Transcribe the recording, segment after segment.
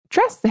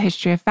Dress, the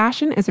History of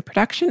Fashion is a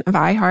production of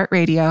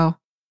iHeartRadio.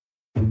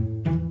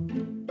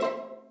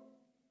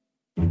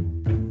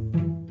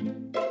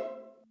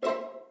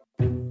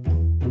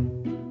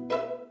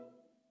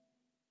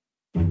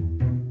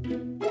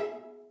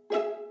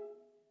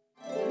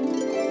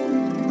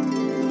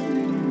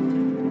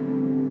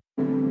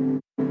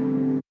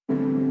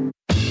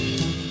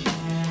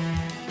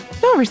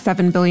 Over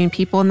 7 billion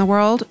people in the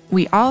world,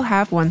 we all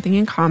have one thing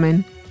in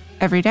common.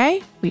 Every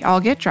day, we all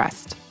get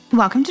dressed.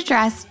 Welcome to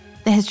Dress,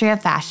 the History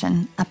of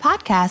Fashion, a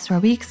podcast where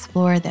we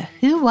explore the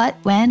who, what,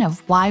 when of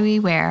why we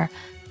wear.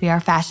 We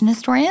are fashion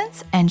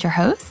historians and your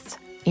hosts,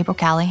 April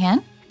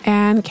Callahan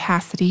and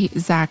Cassidy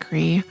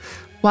Zachary.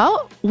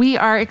 Well, we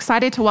are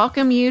excited to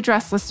welcome you,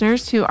 Dress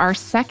listeners, to our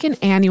second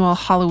annual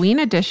Halloween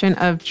edition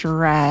of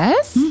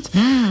Dressed.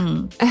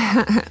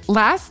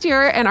 Last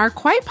year, in our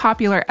quite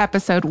popular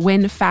episode,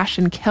 When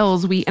Fashion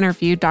Kills, we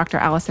interviewed Dr.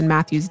 Allison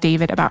Matthews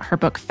David about her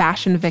book,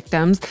 Fashion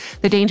Victims,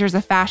 The Dangers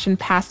of Fashion,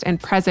 Past and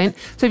Present.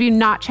 So if you've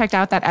not checked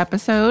out that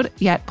episode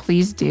yet,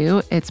 please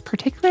do. It's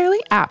particularly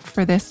apt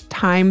for this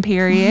time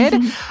period.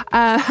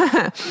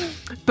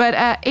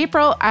 But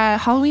April,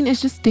 Halloween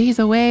is just days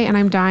away, and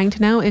I'm dying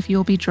to know if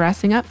you'll be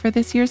dressing up for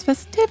this year's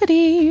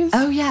festivities.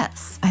 Oh,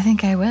 yes, I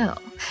think I will.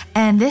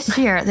 And this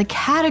year, the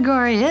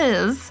category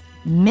is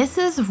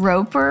Mrs.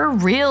 Roper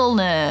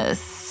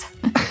Realness.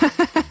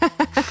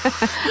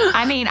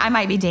 I mean, I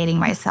might be dating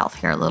myself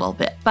here a little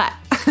bit, but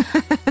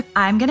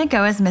I'm going to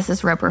go as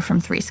Mrs. Roper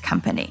from Three's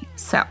Company.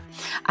 So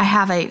I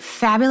have a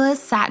fabulous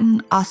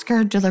satin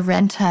Oscar de la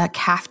Renta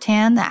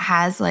caftan that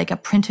has like a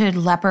printed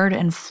leopard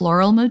and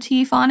floral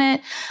motif on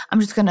it.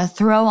 I'm just going to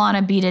throw on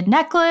a beaded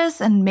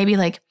necklace and maybe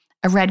like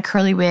a red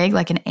curly wig,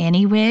 like an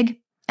Annie wig.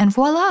 And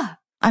voila,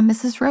 I'm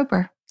Mrs.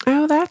 Roper.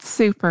 Oh, that's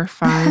super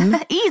fun.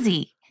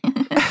 Easy.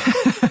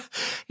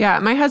 Yeah,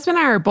 my husband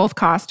and I are both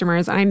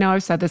costumers. And I know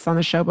I've said this on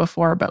the show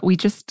before, but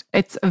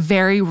it's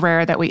very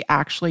rare that we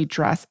actually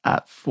dress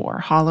up for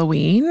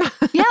Halloween.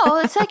 Yeah,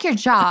 well, it's like your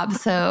job.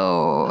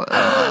 So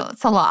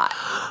it's a lot.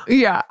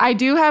 Yeah, I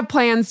do have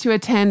plans to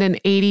attend an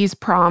 80s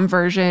prom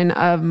version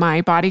of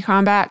my body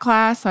combat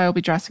class. So I'll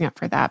be dressing up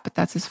for that, but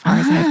that's as far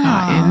as I've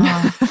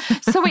gotten.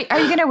 So wait, are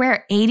you going to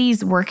wear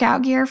 80s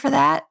workout gear for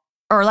that?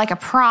 Or like a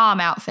prom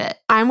outfit?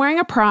 I'm wearing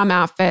a prom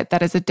outfit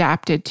that is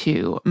adapted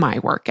to my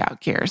workout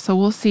gear. So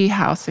we'll see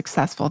how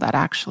successful that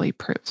actually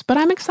proves. But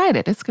I'm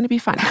excited. It's going to be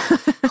fun.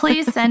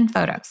 Please send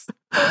photos.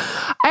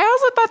 I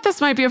also thought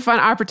this might be a fun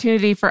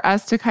opportunity for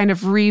us to kind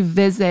of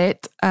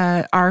revisit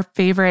our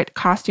favorite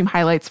costume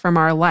highlights from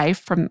our life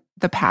from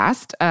the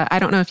past. I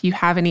don't know if you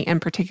have any in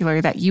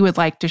particular that you would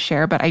like to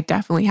share, but I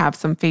definitely have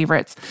some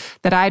favorites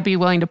that I'd be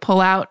willing to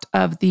pull out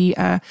of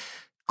the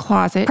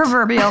closet.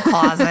 Proverbial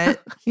closet.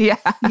 Yeah.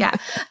 Yeah.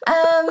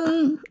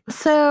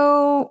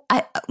 So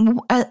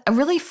a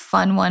really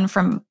fun one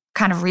from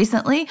kind of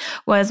recently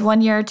was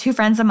one year, two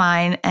friends of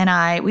mine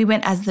and we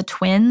went as the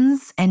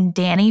twins and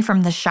Danny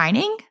from The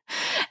Shining.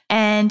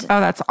 And oh,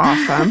 that's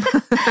awesome.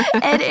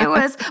 And it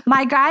was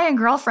my guy and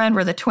girlfriend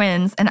were the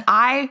twins and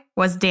I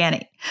was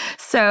Danny.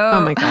 So oh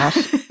my gosh.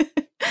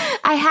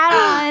 I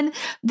had on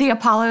the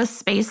Apollo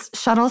space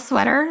shuttle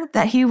sweater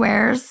that he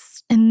wears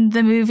in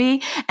the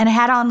movie. And I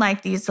had on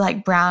like these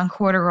like brown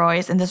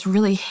corduroys and this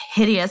really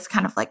hideous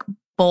kind of like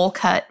bowl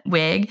cut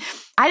wig.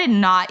 I did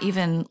not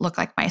even look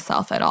like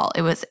myself at all.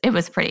 It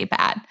was pretty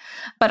bad,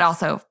 but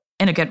also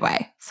in a good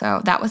way. So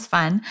that was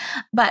fun.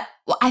 But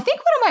I think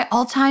one of my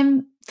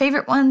all-time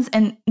favorite ones,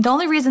 and the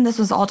only reason this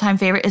was all-time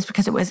favorite is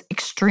because it was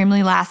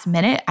extremely last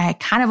minute. I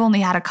kind of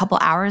only had a couple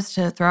hours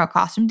to throw a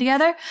costume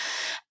together.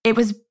 It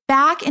was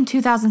back in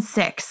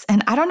 2006.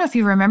 And I don't know if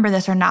you remember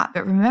this or not,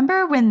 but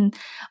remember when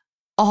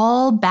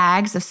all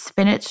bags of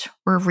spinach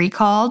were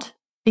recalled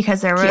because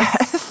there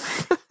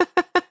was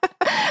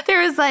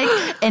there was like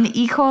an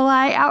E.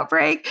 coli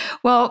outbreak.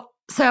 Well,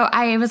 so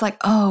I was like,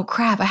 oh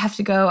crap, I have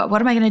to go. What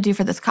am I going to do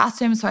for this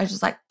costume? So I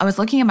was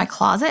looking in my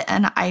closet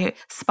and I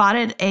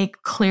spotted a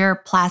clear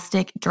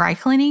plastic dry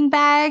cleaning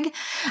bag.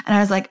 And I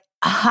was like,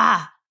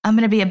 aha, I'm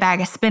going to be a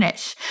bag of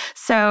spinach.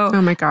 So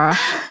oh my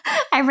gosh.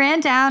 I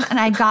ran down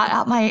and I got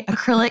out my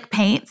acrylic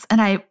paints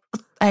and I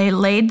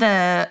laid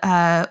the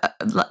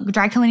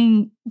dry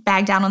cleaning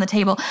bag down on the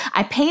table.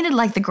 I painted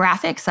like the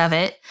graphics of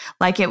it,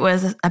 like it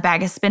was a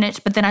bag of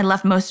spinach, but then I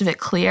left most of it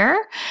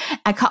clear.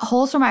 I cut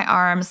holes for my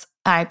arms.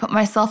 I put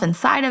myself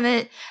inside of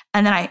it,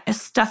 and then I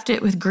stuffed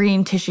it with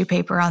green tissue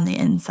paper on the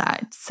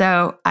inside.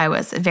 So I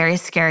was a very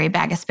scary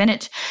bag of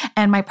spinach.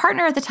 And my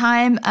partner at the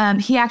time,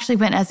 he actually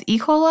went as E.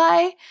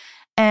 coli,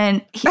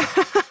 and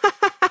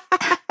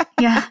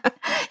yeah,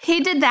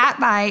 he did that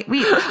by,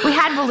 we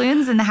had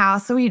balloons in the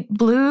house. So we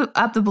blew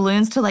up the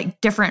balloons to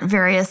like different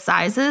various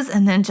sizes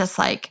and then just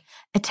like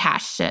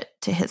attached it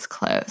to his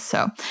clothes.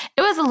 So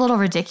it was a little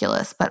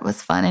ridiculous, but it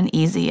was fun and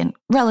easy and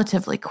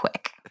relatively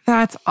quick.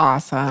 That's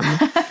awesome.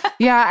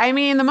 Yeah, I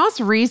mean, the most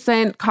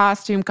recent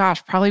costume,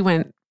 probably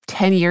went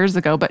 10 years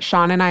ago, but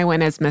Sean and I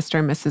went as Mr.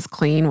 and Mrs.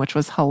 Clean, which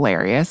was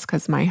hilarious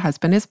because my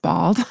husband is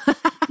bald.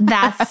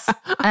 That's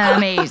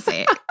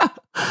amazing.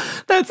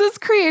 That's as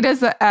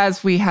creative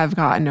as we have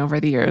gotten over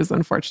the years,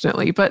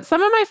 unfortunately. But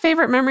some of my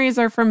favorite memories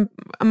are from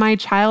my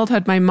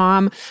childhood. My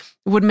mom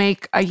would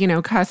make,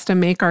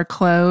 custom make our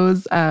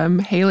clothes.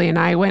 Haley and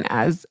I went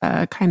as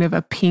kind of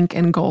a pink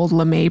and gold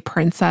lame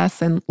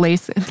princess and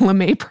lace and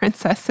lame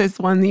princesses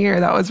one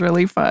year. That was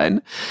really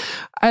fun.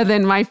 And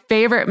then my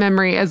favorite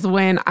memory is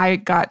when I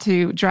got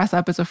to dress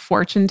up as a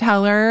fortune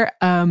teller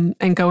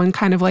and go in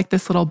kind of like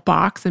this little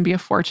box and be a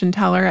fortune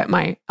teller at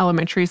my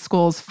elementary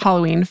school's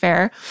Halloween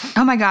fair.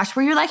 Oh my gosh.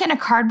 Were you like in a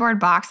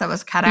cardboard box that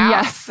was cut out?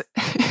 Yes.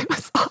 It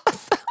was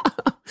awesome.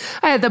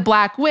 I had the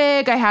black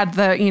wig, I had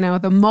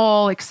the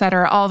mole, et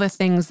cetera, all the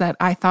things that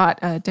I thought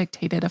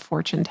dictated a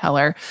fortune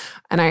teller.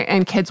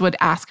 And kids would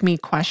ask me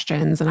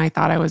questions, and I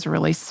thought I was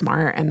really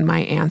smart and my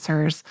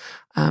answers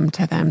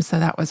to them. So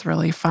that was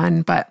really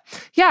fun. But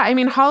yeah, I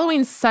mean,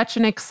 Halloween's such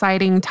an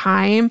exciting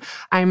time.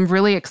 I'm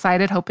really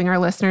excited, hoping our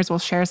listeners will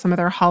share some of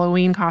their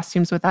Halloween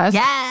costumes with us.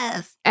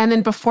 Yes. And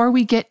then before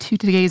we get to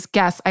today's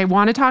guest, I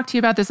want to talk to you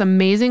about this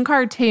amazing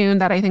cartoon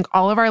that I think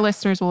all of our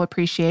listeners will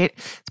appreciate.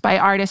 It's by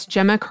artist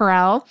Gemma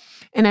Carrell,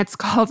 and it's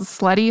called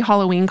Slutty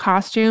Halloween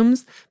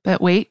Costumes.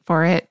 But wait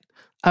for it.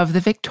 Of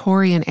the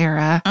Victorian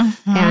era.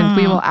 Mm-hmm. And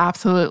we will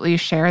absolutely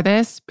share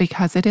this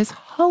because it is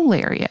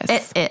hilarious.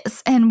 It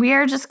is. And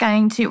we're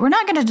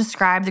not going to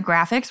describe the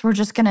graphics. We're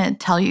just going to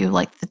tell you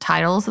like the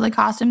titles of the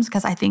costumes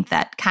because I think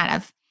that kind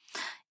of,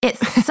 it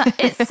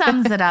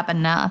sums it up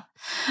enough.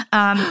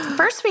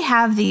 First, we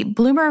have the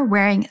bloomer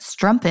wearing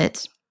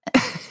strumpet.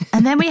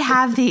 And then we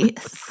have the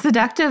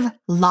seductive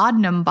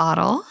laudanum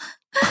bottle.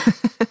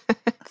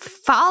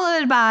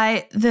 Followed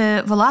by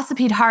the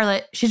velocipede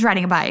harlot. She's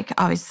riding a bike,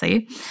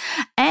 obviously.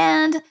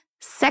 And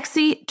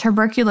sexy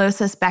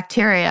tuberculosis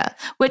bacteria,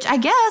 which I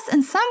guess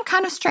in some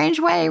kind of strange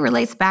way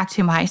relates back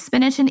to my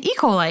spinach and E.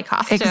 coli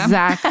costume.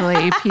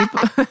 Exactly.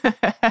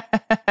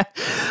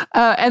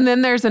 And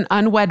then there's an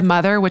unwed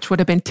mother, which would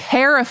have been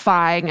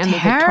terrifying in the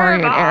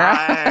Victorian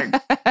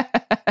era.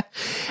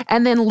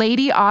 And then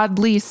Lady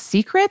Audley's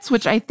Secrets,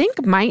 which I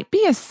think might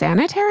be a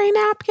sanitary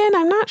napkin.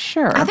 I'm not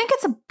sure. I think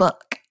it's a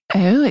book.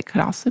 Oh, it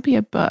could also be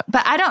a book.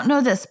 But I don't know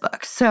this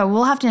book, so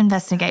we'll have to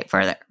investigate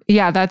further.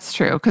 Yeah, that's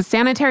true. Because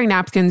sanitary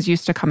napkins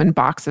used to come in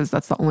boxes.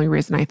 That's the only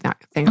reason I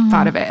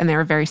thought of it. And they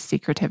were very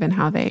secretive in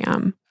how they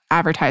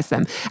advertised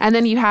them. And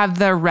then you have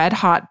the red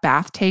hot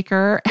bath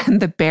taker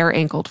and the bare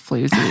ankled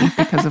floozy.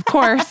 Because of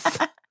course,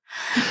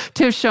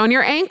 to have shown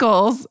your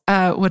ankles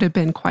would have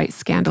been quite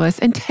scandalous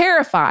and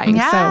terrifying.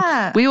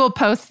 Yeah. So we will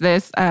post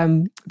this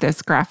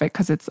this graphic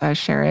because it's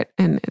share it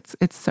and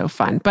it's so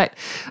fun. But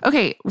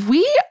okay,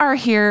 we are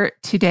here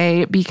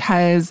today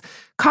because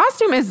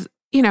costume is,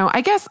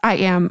 I guess I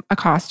am a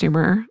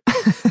costumer,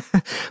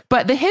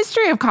 but the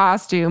history of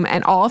costume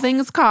and all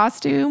things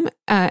costume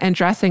and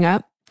dressing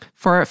up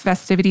for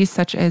festivities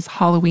such as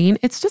Halloween,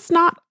 it's just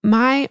not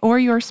my or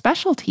your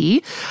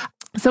specialty.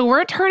 So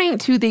we're turning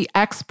to the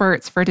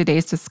experts for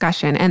today's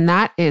discussion, and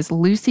that is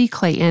Lucy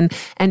Clayton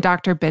and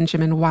Dr.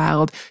 Benjamin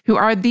Wild, who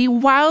are the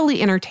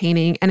wildly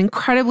entertaining and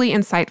incredibly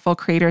insightful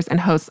creators and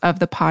hosts of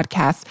the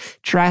podcast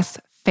Dress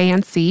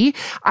Fancy.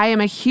 I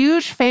am a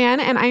huge fan,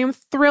 and I am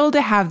thrilled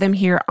to have them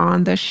here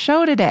on the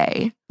show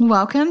today.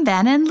 Welcome,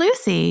 Ben and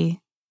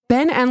Lucy.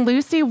 Ben and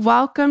Lucy,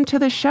 welcome to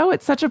the show.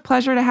 It's such a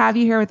pleasure to have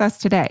you here with us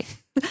today.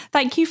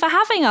 Thank you for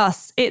having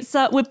us. It's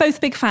we're both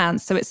big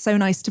fans, so it's so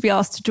nice to be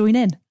asked to join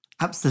in.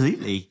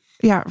 Absolutely.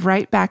 Yeah,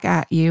 right back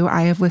at you.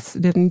 I have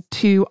listened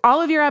to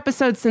all of your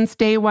episodes since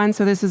day one,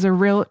 so this is a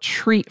real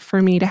treat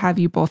for me to have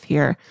you both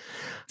here.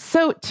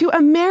 So to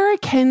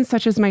Americans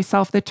such as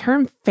myself, the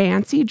term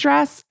fancy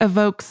dress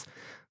evokes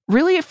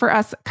really for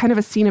us kind of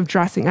a scene of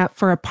dressing up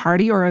for a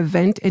party or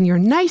event in your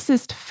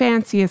nicest,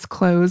 fanciest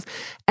clothes.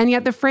 And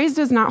yet the phrase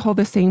does not hold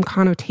the same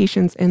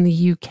connotations in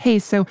the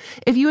UK. So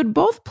if you would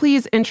both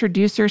please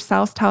introduce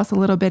yourselves, tell us a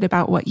little bit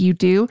about what you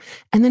do.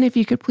 And then if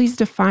you could please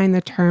define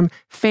the term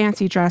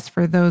fancy dress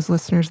for those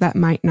listeners that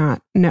might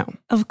not know.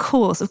 Of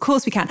course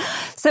we can.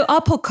 So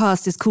our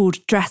podcast is called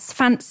Dress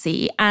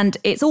Fancy, and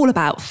it's all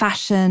about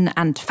fashion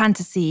and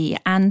fantasy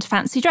and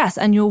fancy dress.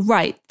 And you're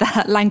right,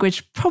 that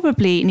language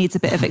probably needs a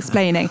bit of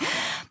explaining.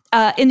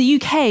 In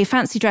the UK,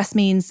 fancy dress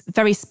means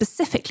very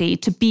specifically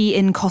to be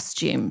in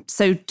costume,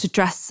 so to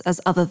dress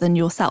as other than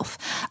yourself.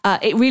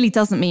 It really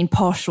doesn't mean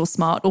posh or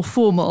smart or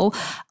formal,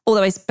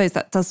 although I suppose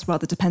that does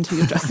rather depend who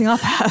you're dressing up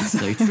as.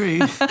 So true.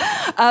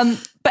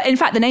 But in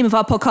fact, the name of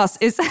our podcast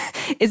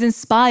is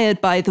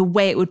inspired by the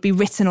way it would be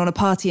written on a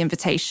party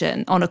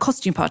invitation, on a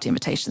costume party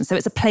invitation. So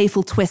it's a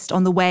playful twist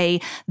on the way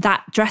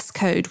that dress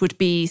code would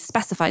be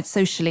specified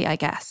socially, I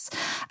guess.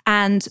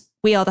 And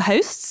we are the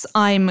hosts.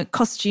 I'm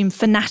costume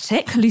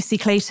fanatic, Lucy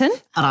Clayton.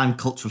 And I'm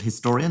cultural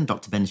historian,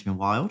 Dr. Benjamin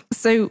Wild.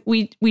 So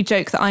we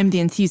joke that I'm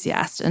the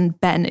enthusiast and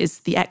Ben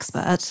is the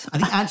expert. I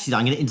think actually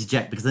I'm going to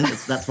interject because I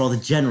think that's rather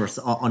generous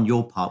on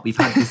your part. We've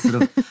had this sort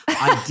of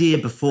idea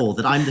before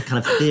that I'm the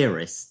kind of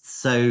theorist.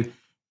 So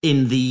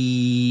in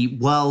the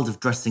world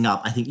of dressing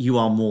up, I think you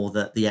are more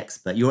the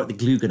expert. You're at the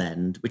Glugan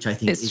end, which I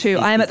think it's true.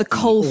 I am at the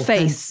coal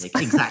face.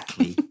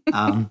 Exactly.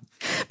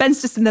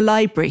 Ben's just in the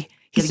library.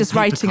 He's just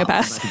writing cups, about.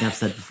 I think I've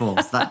said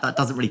before, so that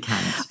doesn't really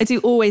count. I do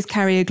always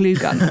carry a glue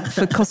gun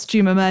for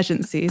costume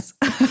emergencies.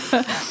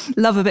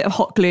 Love a bit of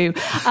hot glue.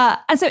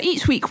 And so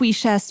each week we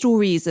share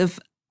stories of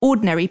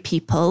ordinary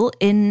people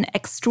in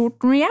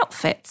extraordinary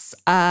outfits.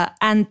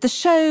 And the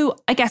show,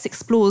 I guess,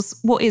 explores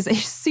what is a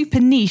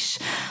super niche,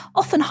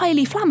 often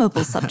highly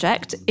flammable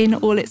subject in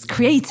all its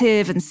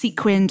creative and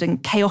sequined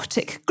and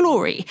chaotic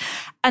glory.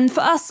 And for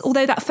us,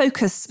 although that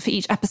focus for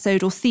each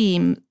episode or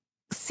theme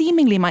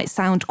seemingly might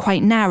sound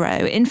quite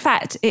narrow, in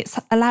fact, it's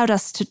allowed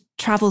us to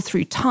travel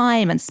through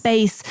time and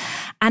space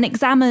and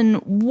examine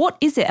what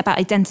is it about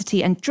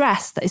identity and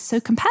dress that is so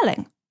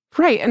compelling.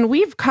 Right. And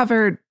we've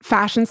covered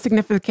fashion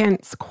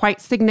significance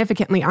quite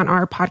significantly on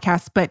our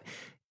podcast, but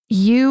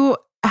you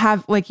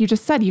have, like you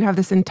just said, you have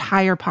this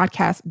entire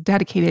podcast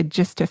dedicated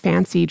just to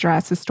fancy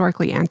dress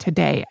historically and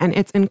today. And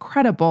it's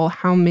incredible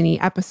how many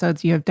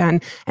episodes you have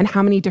done and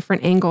how many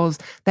different angles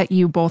that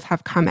you both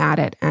have come at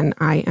it. And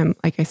I am,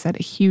 like I said,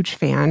 a huge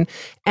fan.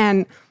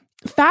 And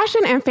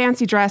fashion and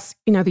fancy dress,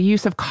 the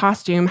use of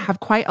costume have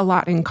quite a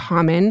lot in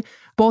common.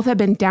 Both have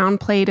been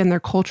downplayed in their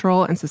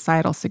cultural and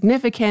societal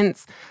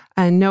significance,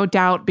 no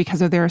doubt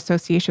because of their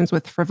associations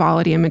with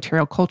frivolity and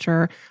material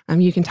culture.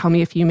 You can tell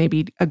me if you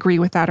maybe agree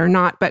with that or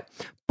not, but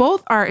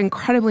both are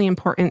incredibly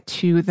important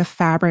to the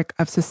fabric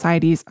of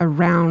societies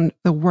around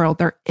the world.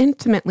 They're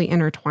intimately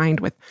intertwined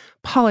with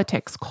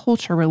politics,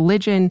 culture,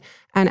 religion,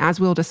 and as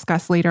we'll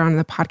discuss later on in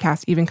the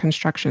podcast, even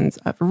constructions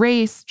of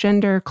race,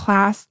 gender,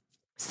 class.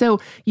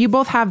 So you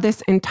both have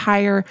this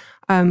entire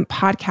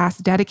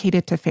podcast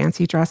dedicated to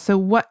fancy dress. So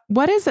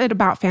what is it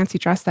about fancy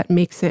dress that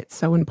makes it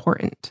so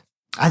important?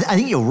 I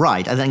think you're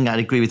right. I think I'd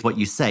agree with what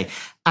you say.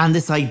 And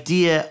this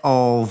idea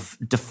of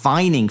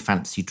defining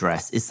fancy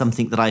dress is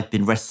something that I've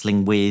been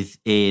wrestling with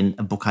in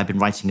a book I've been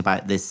writing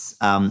about this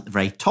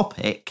very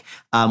topic,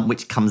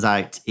 which comes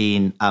out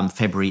in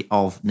February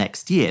of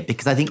next year.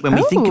 Because I think when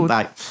we think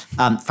about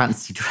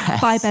fancy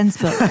dress... Buy Ben's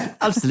book.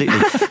 Absolutely.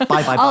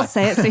 Bye. I'll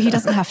say it so he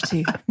doesn't have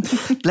to.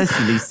 Bless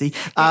you, Lucy.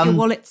 Get your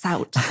wallets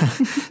out.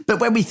 But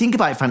when we think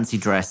about fancy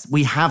dress,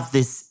 we have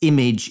this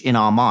image in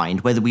our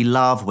mind, whether we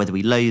love, whether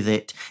we loathe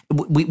it,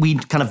 we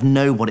kind of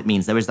know what it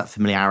means. There is that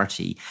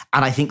familiarity.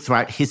 And I think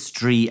throughout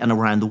history and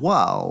around the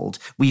world,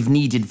 we've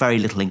needed very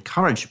little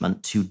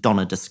encouragement to don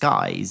a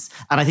disguise.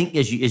 And I think,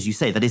 as you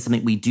say, that is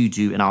something we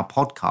do in our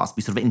podcast.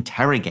 We sort of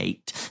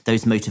interrogate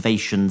those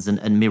motivations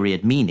and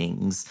myriad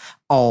meanings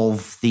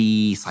of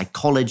the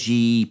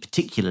psychology,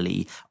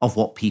 particularly of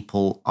what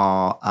people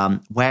are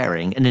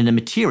wearing, and in a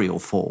material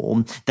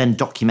form, then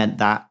document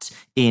that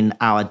in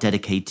our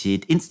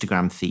dedicated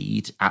Instagram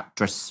feed at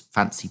Dress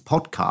Fancy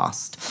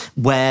Podcast,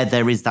 where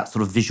there is that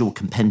sort of visual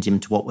compendium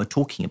to what we're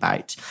talking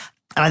about.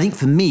 And I think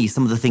for me,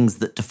 some of the things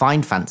that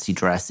define fancy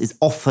dress is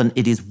often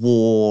it is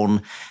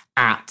worn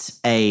at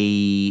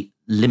a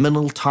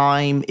liminal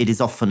time. It is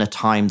often a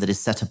time that is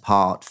set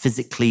apart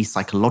physically,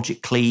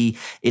 psychologically.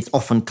 It's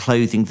often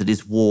clothing that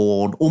is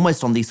worn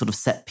almost on these sort of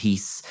set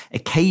piece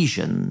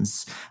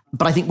occasions.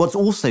 But I think what's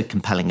also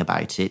compelling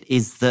about it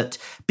is that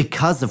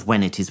because of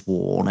when it is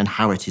worn and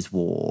how it is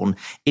worn,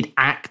 it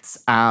acts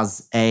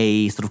as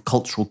a sort of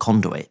cultural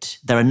conduit.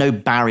 There are no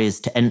barriers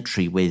to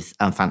entry with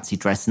fancy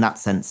dress. In that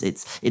sense,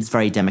 it's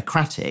very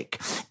democratic.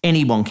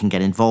 Anyone can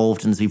get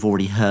involved. And as we've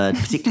already heard,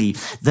 particularly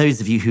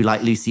those of you who,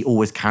 like Lucy,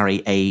 always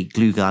carry a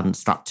glue gun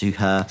strapped to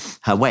her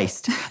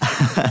waist.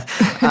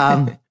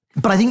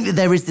 But I think that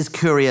there is this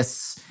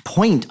curious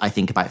point, I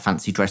think, about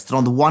fancy dress, that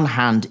on the one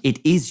hand, it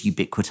is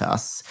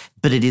ubiquitous,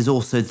 but it is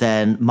also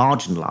then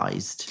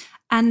marginalized.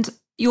 And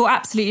you're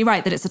absolutely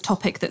right that it's a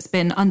topic that's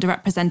been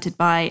underrepresented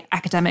by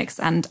academics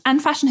and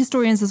fashion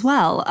historians as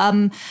well.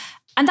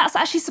 And that's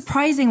actually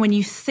surprising when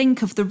you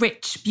think of the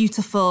rich,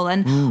 beautiful,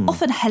 and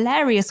often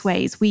hilarious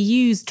ways we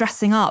use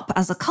dressing up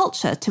as a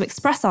culture to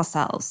express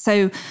ourselves.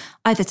 So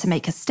either to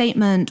make a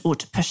statement or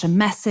to push a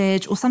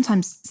message or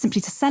sometimes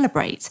simply to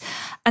celebrate.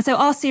 And so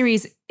our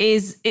series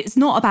it's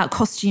not about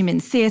costume in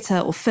theatre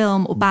or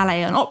film or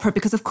ballet and opera,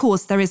 because of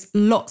course there is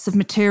lots of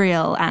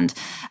material and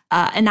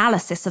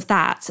analysis of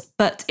that,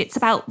 but it's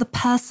about the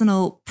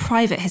personal,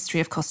 private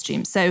history of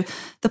costume. So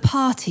the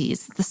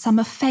parties, the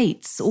summer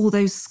fetes, all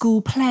those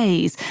school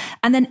plays,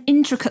 and then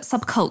intricate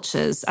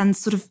subcultures. And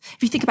sort of,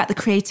 if you think about the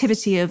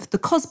creativity of the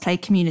cosplay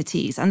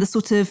communities and the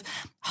sort of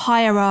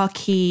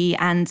hierarchy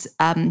and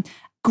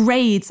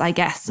grades, I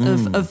guess,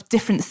 of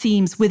different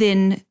themes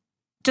within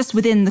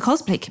the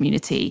cosplay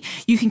community,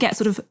 you can get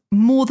sort of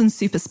more than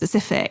super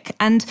specific.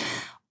 And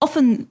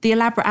often the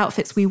elaborate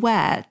outfits we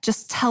wear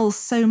just tell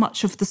so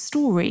much of the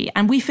story.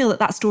 And we feel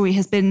that story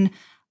has been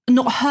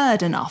not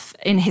heard enough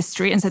in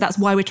history. And so that's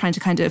why we're trying to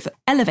kind of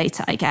elevate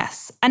it, I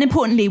guess. And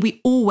importantly,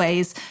 we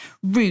always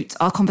root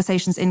our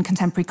conversations in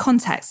contemporary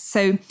context.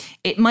 So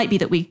it might be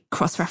that we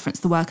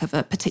cross-reference the work of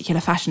a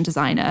particular fashion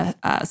designer.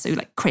 So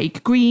like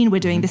Craig Green, we're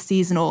doing this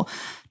season, or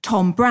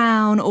Tom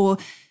Brown, or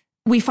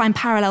we find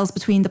parallels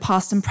between the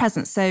past and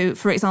present. So,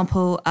 for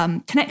example,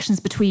 connections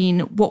between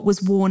what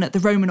was worn at the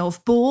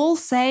Romanov Ball,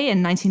 say,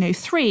 in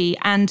 1903,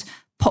 and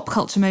pop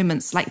culture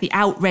moments like the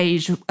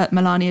outrage at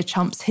Melania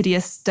Trump's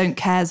hideous don't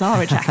care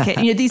Zara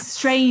jacket. These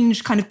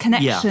strange kind of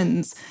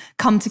connections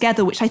come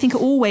together, which I think are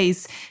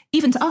always,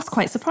 even to us,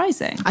 quite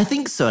surprising. I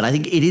think so. And I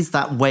think it is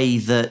that way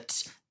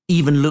that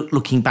even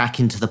looking back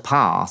into the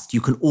past, you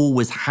can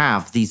always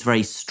have these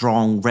very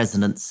strong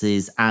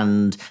resonances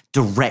and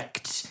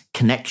direct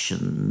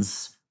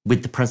connections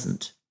with the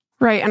present.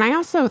 Right. And I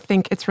also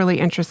think it's really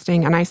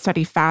interesting, and I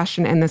study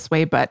fashion in this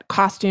way, but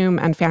costume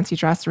and fancy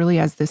dress really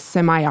as this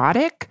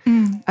semiotic,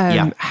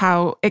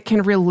 how it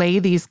can relay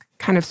these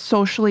kind of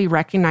socially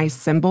recognized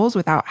symbols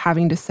without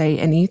having to say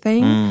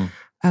anything.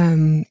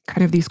 Kind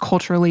of these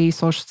culturally,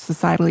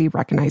 societally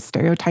recognized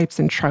stereotypes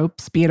and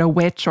tropes, be it a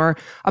witch or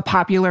a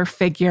popular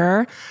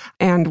figure.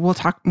 And we'll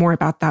talk more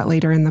about that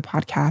later in the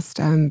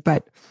podcast.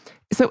 But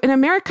so in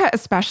America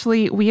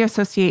especially, we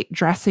associate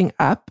dressing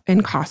up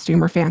in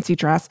costume or fancy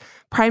dress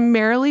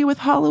primarily with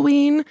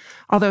Halloween,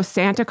 although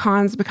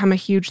SantaCon's become a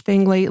huge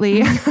thing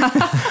lately.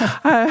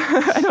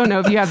 I don't know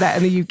if you have that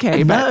in the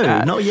UK. No,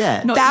 but, not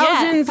yet.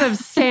 Thousands of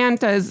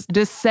Santas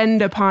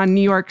descend upon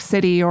New York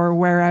City or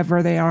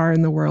wherever they are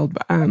in the world,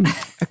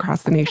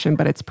 across the nation.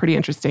 But it's pretty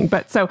interesting.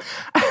 But so,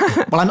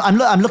 well,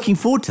 I'm looking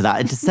forward to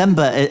that.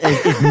 December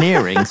is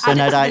nearing, so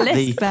no doubt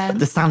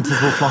the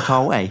Santas will flock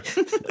our way.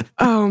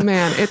 Oh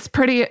man, it's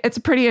a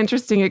pretty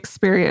interesting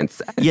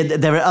experience. Yeah,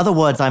 there are other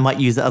words I might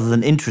use other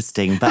than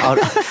interesting,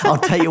 but I'll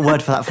take your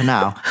word for that for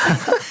now.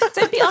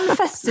 Don't be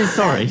unfestive.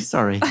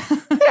 Sorry.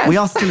 Yes. We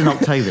are still in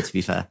October, to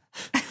be fair.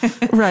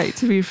 Right,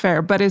 to be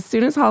fair. But as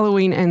soon as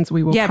Halloween ends,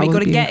 we will probably we've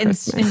got to get in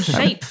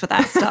shape for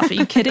that stuff. Are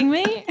you kidding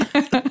me?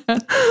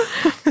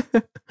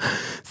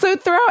 So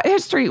throughout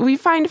history, we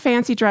find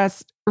fancy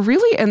dress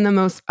really in the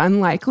most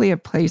unlikely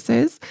of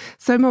places.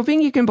 So I'm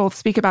hoping you can both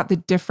speak about the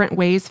different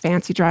ways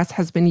fancy dress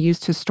has been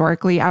used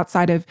historically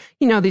outside of,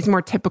 these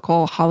more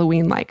typical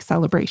Halloween-like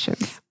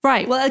celebrations.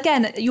 Right. Well,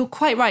 again, you're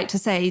quite right to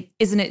say,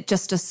 isn't it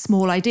just a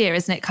small idea?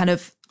 Isn't it kind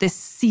of this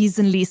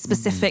seasonally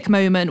specific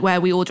moment where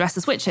we all dress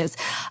as witches?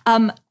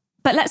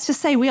 But let's just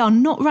say we are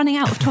not running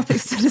out of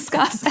topics to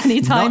discuss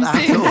anytime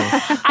soon.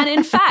 And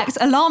in fact,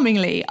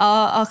 alarmingly,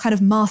 our kind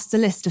of master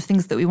list of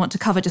things that we want to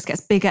cover just gets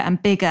bigger and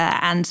bigger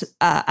and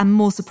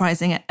more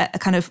surprising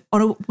at kind of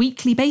on a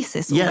weekly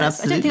basis. Yeah,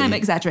 almost. absolutely. I don't think I'm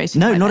exaggerating.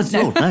 No, not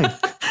at all. No.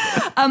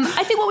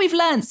 I think what we've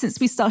learned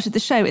since we started the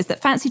show is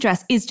that fancy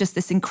dress is just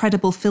this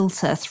incredible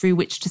filter through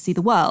which to see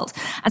the world.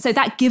 And so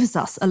that gives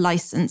us a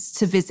license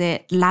to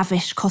visit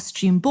lavish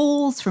costume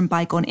balls from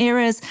bygone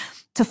eras,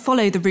 to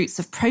follow the routes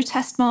of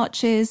protest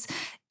marches,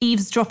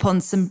 eavesdrop on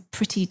some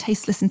pretty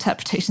tasteless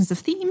interpretations of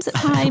themes at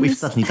times. We've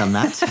certainly done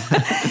that.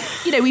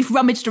 We've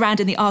rummaged around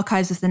in the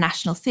archives of the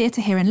National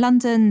Theatre here in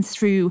London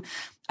through,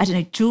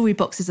 jewellery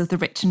boxes of the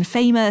rich and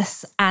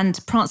famous, and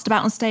pranced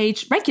about on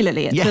stage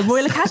regularly at the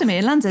Royal Academy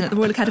in London, at the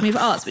Royal Academy of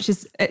Arts, which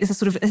is a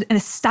sort of an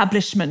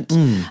establishment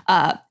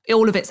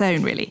all of its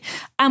own, really.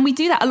 And we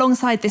do that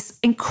alongside this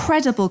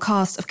incredible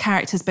cast of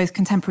characters, both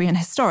contemporary and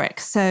historic.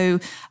 So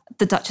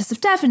the Duchess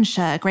of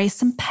Devonshire,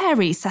 Grace and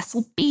Perry,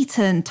 Cecil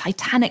Beaton,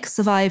 Titanic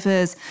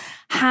survivors,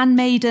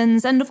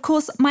 handmaidens, and of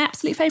course, my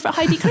absolute favourite,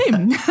 Heidi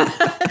Klum.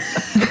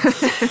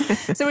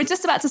 So we're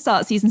just about to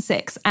start season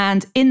 6.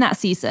 And in that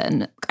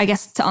season, I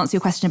guess to answer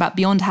your question about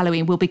beyond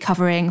Halloween, we'll be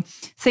covering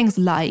things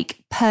like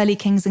pearly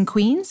kings and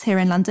queens here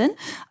in London,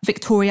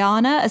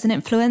 Victoriana as an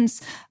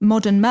influence,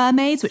 modern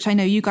mermaids, which I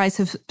know you guys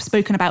have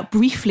spoken about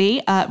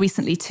briefly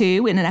recently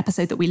too, in an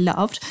episode that we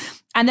loved.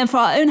 And then for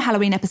our own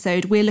Halloween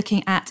episode, we're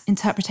looking at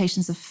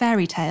interpretations of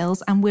fairy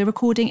tales, and we're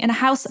recording in a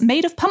house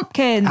made of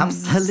pumpkins.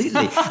 Absolutely.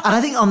 And I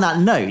think on that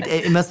note,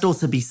 it must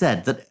also be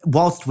said that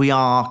whilst we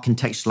are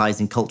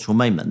contextualizing cultural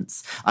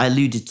moments, I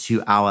alluded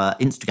to our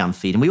Instagram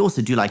feed, and we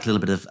also do like a little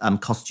bit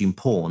of costume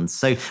porn.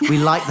 So we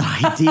like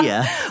the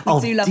idea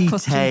of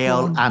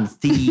detail and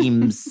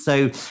themes.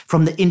 So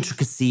from the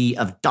intricacy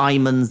of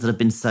diamonds that have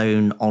been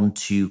sewn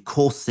onto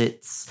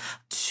corsets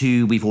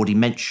to, we've already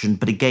mentioned,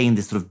 but again,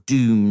 this sort of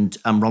doomed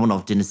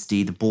Romanov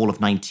dynasty, the ball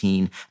of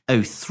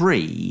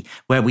 1903,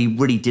 where we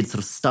really did sort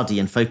of study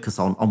and focus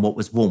on what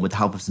was worn with the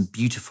help of some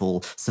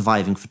beautiful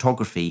surviving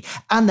photography.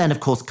 And then, of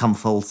course, come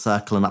full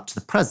circle and up to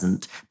the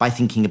present by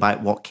thinking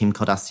about what Kim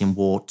Kardashian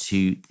wore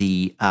to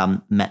the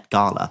Met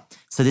Gala.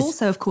 So this,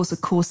 also, of course, a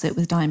corset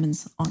with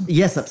diamonds on.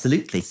 Yes,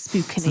 absolutely.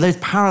 Spookily. So those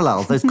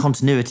parallels, those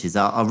continuities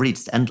are really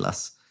just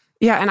endless.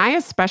 Yeah, and I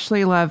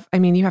especially love,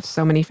 you have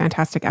so many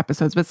fantastic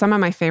episodes, but some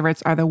of my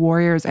favorites are the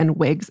Warriors and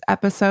Wigs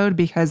episode,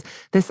 because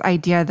this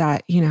idea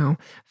that,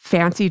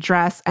 fancy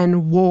dress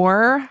and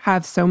war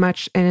have so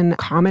much in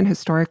common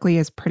historically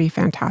is pretty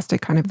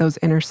fantastic, kind of those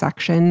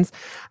intersections.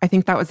 I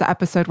think that was the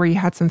episode where you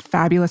had some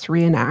fabulous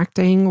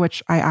reenacting,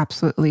 which I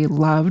absolutely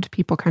loved.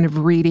 People kind of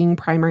reading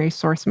primary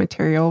source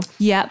material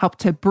helped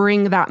to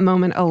bring that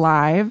moment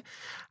alive.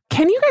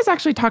 Can you guys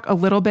actually talk a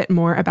little bit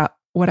more about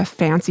what a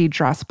fancy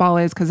dress ball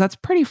is? Because that's a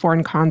pretty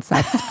foreign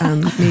concept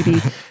maybe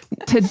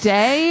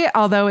today,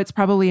 although it's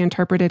probably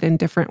interpreted in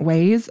different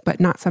ways,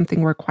 but not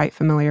something we're quite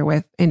familiar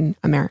with in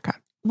America.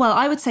 Well,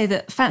 I would say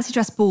that fancy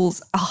dress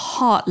balls are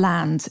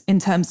heartland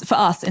for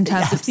us in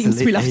terms of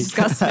themes we love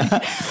discussing.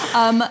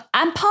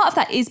 And part of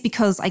that is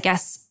because, I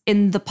guess,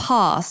 in the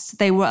past,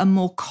 they were a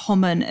more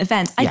common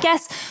event. I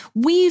guess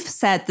we've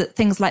said that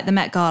things like the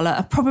Met Gala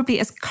are probably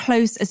as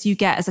close as you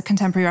get as a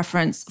contemporary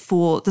reference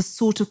for the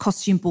sort of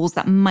costume balls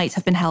that might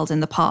have been held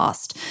in the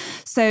past.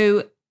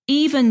 So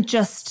even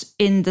just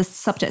in the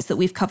subjects that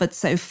we've covered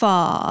so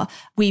far,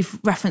 we've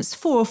referenced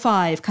 4 or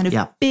 5 kind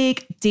of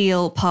big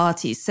deal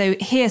parties. So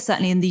here,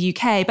 certainly in the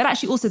UK, but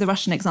actually also the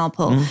Russian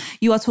example,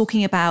 you are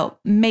talking about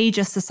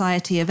major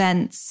society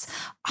events,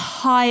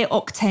 high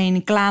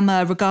octane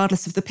glamour,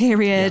 regardless of the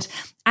period,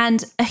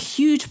 and a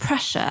huge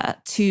pressure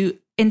to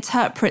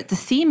interpret the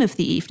theme of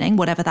the evening,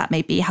 whatever that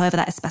may be, however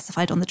that is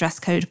specified on the dress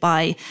code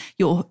by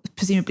your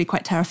presumably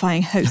quite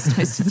terrifying host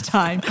most of the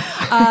time.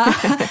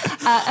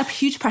 A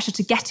huge pressure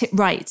to get it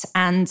right.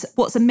 And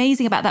what's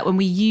amazing about that when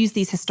we use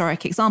these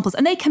historic examples,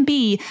 and they can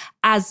be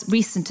as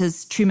recent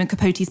as Truman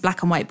Capote's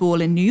Black and White Ball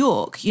in New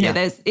York. You know,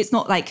 it's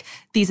not like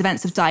these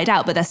events have died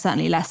out, but they're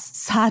certainly less,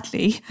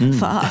 sadly,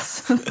 for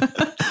us.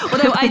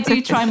 Although I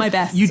do try my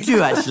best. You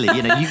do actually.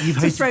 You know, you've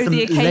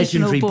hosted some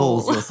legendary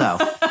balls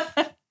yourself.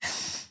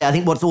 I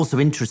think what's also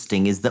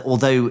interesting is that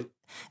although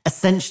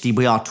essentially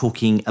we are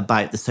talking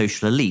about the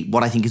social elite,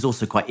 what I think is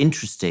also quite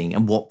interesting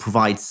and what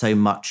provides so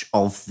much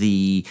of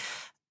the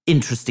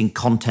interesting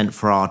content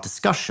for our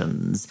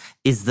discussions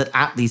is that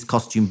at these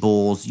costume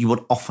balls, you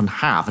would often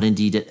have, and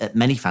indeed at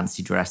many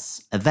fancy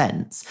dress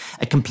events,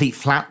 a complete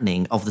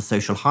flattening of the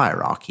social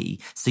hierarchy.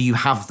 So you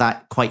have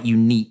that quite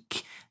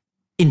unique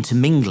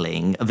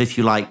intermingling of, if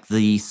you like,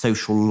 the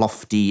social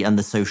lofty and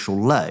the social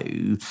low.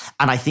 And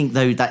I think,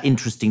 though, that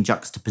interesting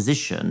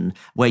juxtaposition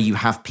where you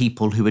have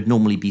people who would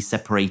normally be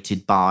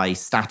separated by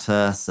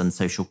status and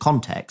social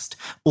context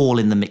all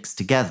in the mix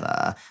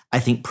together, I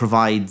think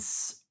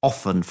provides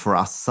often for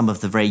us some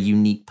of the very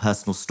unique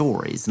personal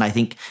stories. And I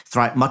think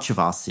throughout much of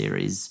our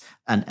series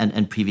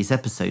and previous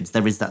episodes,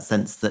 there is that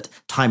sense that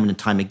time and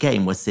time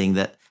again, we're seeing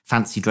that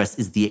fancy dress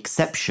is the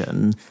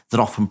exception that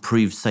often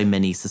proves so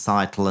many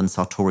societal and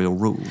sartorial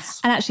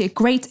rules. And actually a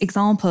great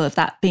example of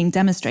that being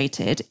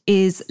demonstrated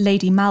is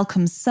Lady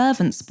Malcolm's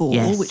Servants'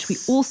 Ball, which we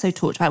also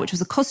talked about, which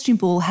was a costume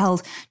ball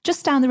held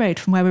just down the road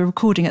from where we're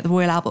recording at the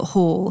Royal Albert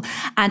Hall.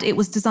 And it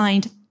was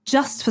designed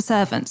just for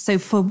servants. So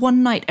for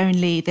one night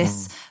only,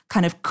 this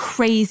kind of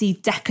crazy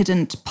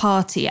decadent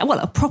party, well,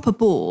 a proper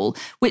ball,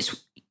 which,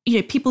 you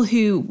know, people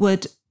who were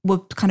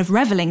kind of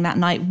reveling that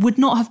night would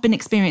not have been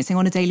experiencing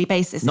on a daily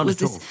basis. Not it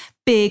was at all. This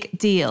big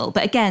deal.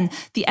 But again,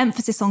 the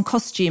emphasis on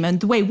costume and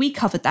the way we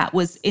covered that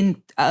was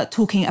in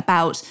talking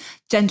about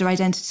gender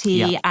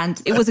identity.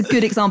 And it was a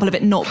good example of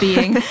it not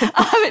being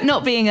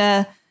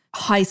a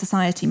high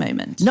society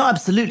moment. No,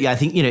 absolutely. I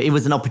think, you know, it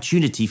was an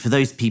opportunity for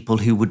those people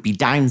who would be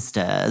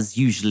downstairs,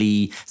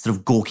 usually sort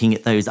of gawking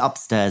at those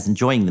upstairs,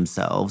 enjoying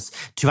themselves,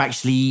 to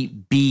actually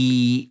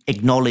be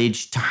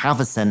acknowledged, to have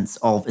a sense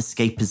of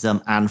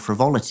escapism and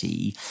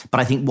frivolity.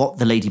 But I think what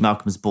the Lady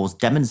Malcolm's balls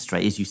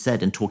demonstrate, as you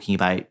said, in talking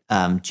about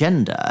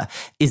gender,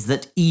 is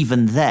that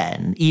even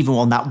then, even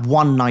on that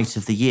one night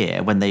of the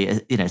year when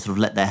they, you know, sort of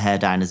let their hair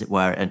down, as it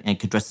were, and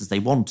could dress as they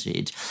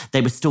wanted,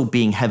 they were still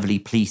being heavily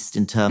policed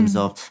in terms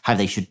of how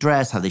they should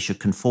dress, how they should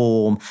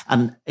conform.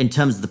 And in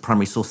terms of the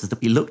primary sources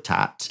that we looked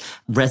at,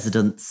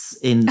 residents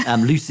in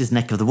Lucy's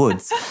neck of the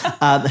woods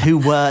who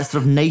were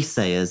sort of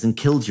naysayers and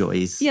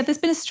killjoys. Yeah, there's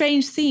been a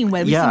strange theme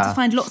where we seem to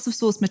find lots of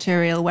source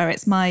material where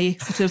it's my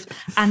sort of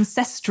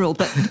ancestral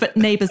but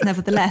neighbours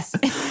nevertheless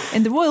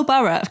in the Royal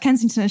Borough of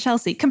Kensington and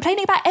Chelsea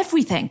complaining about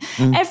everything.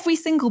 Every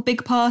single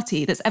big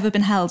party that's ever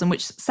been held and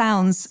which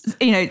sounds,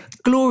 you know,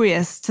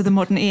 glorious to the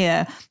modern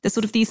ear. There's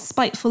sort of these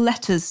spiteful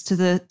letters to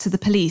the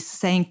police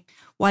saying,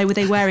 why were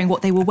they wearing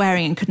what they were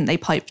wearing and couldn't they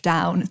pipe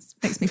down? It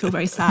makes me feel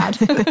very sad.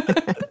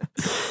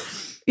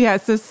 Yeah,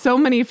 so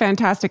many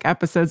fantastic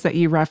episodes that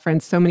you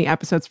referenced, so many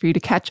episodes for you to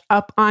catch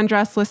up on,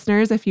 Dress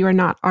listeners, if you are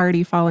not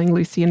already following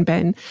Lucy and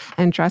Ben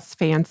and Dress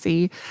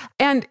Fancy.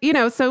 And, you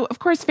know, so of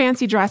course,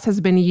 fancy dress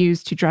has been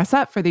used to dress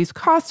up for these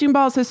costume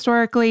balls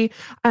historically,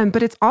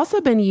 but it's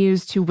also been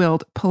used to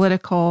wield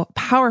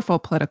powerful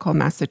political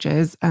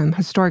messages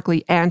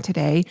historically and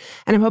today.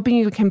 And I'm hoping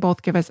you can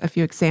both give us a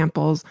few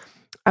examples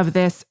of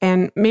this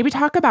and maybe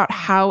talk about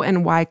how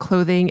and why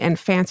clothing and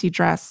fancy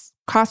dress,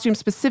 costume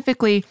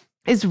specifically,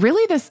 is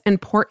really this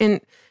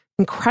important,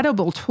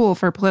 incredible tool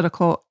for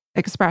political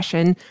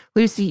expression.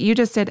 Lucy, you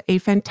just did a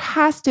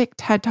fantastic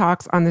TED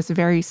Talks on this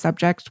very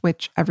subject,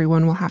 which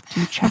everyone will have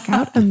to check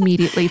out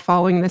immediately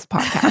following this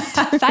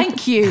podcast.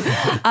 Thank you.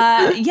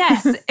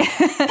 Yes,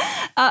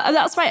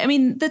 that's right. I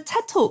mean, the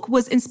TED Talk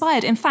was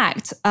inspired, in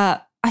fact,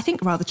 I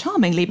think rather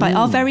charmingly, by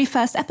our very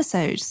first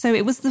episode. So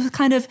it was the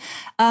kind of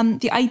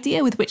the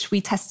idea with which we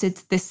tested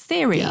this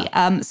theory.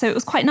 Yeah. So it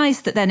was quite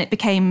nice that then it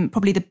became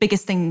probably the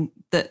biggest thing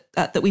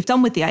that we've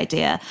done with the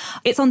idea.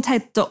 It's on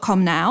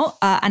TED.com now,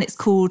 and it's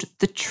called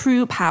The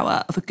True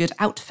Power of a Good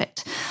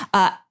Outfit.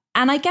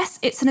 And I guess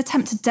it's an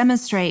attempt to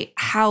demonstrate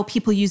how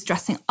people use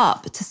dressing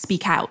up to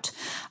speak out.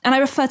 And I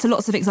refer to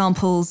lots of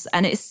examples,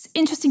 and it's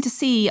interesting to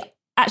see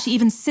actually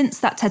even since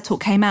that TED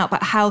Talk came out,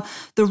 but how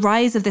the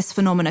rise of this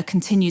phenomena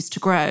continues to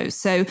grow.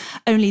 So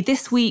only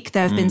this week,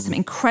 there have been some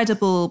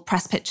incredible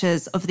press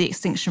pictures of the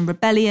Extinction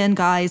Rebellion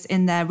guys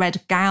in their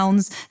red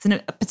gowns.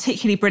 There's a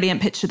particularly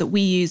brilliant picture that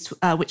we used,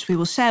 which we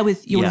will share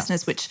with your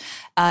listeners, which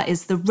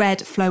is the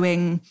red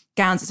flowing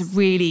gowns. It's a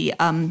really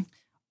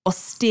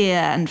austere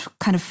and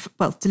kind of,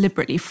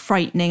 deliberately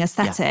frightening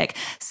aesthetic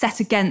set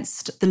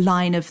against the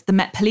line of the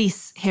Met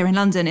Police here in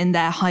London in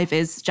their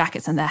high-vis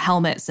jackets and their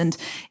helmets. And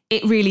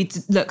it really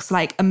looks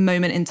like a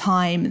moment in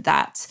time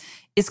that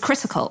is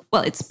critical.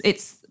 Well,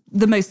 it's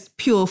the most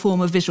pure form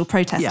of visual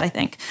protest, I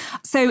think.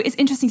 So it's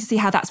interesting to see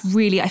how that's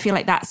really, I feel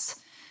like that's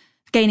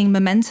gaining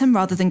momentum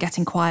rather than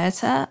getting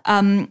quieter.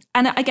 And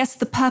I guess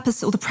the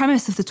purpose or the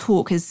premise of the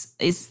talk is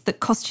that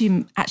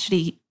costume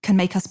actually can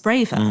make us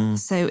braver.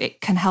 So it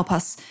can help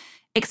us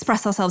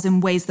express ourselves in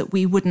ways that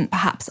we wouldn't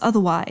perhaps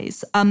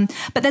otherwise.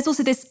 But there's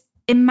also this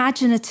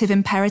imaginative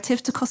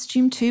imperative to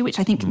costume too, which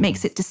I think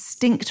makes it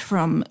distinct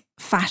from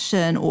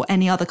fashion or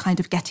any other kind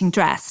of getting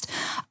dressed.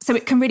 So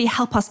it can really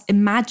help us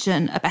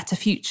imagine a better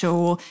future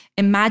or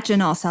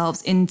imagine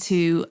ourselves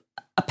into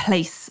a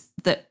place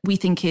that we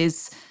think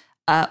is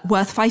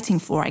worth fighting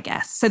for, I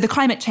guess. So the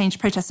climate change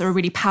protests are a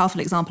really powerful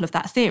example of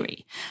that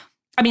theory.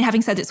 I mean,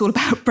 having said it's all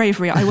about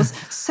bravery, I was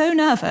so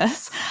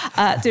nervous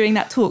doing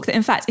that talk that,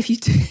 in fact, if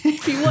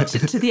you watch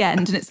it to the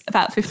end, and it's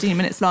about 15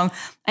 minutes long,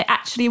 I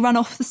actually run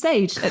off the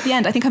stage at the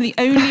end. I think I'm the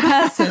only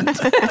person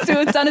to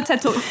have done a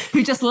TED Talk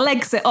who just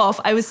legs it off.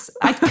 I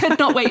could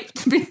not wait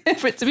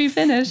for it to be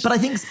finished. But I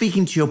think,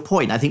 speaking to your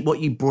point, I think what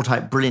you brought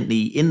out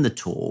brilliantly in the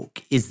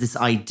talk is this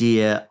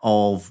idea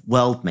of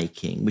world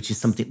making, which is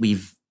something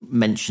we've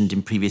mentioned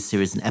in previous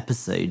series and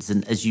episodes.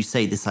 And as you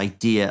say, this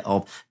idea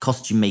of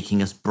costume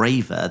making us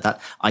braver, that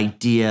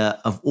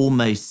idea of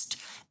almost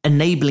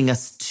enabling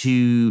us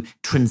to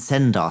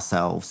transcend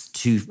ourselves,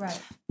 to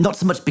not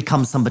so much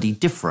become somebody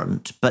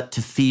different, but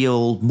to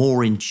feel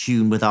more in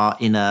tune with our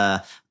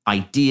inner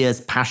ideas,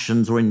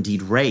 passions, or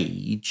indeed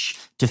rage,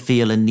 to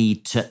feel a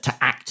need to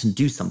act and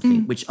do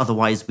something, which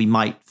otherwise we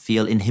might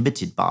feel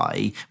inhibited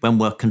by when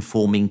we're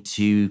conforming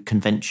to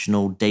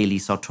conventional daily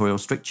sartorial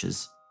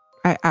strictures.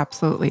 I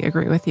absolutely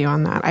agree with you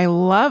on that. I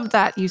love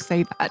that you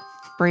say that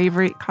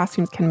bravery,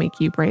 costumes can make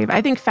you brave.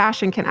 I think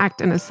fashion can act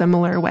in a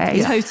similar way.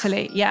 Yeah.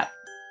 Totally, yeah.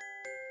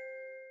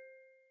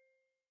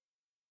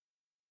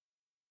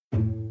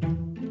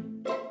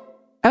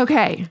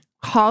 Okay,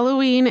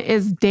 Halloween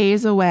is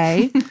days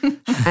away,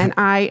 and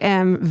I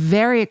am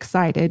very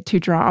excited to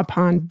draw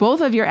upon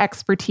both of your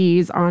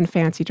expertise on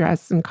fancy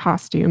dress and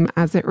costume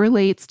as it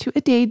relates to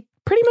a day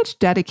pretty much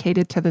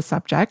dedicated to the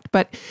subject,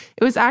 but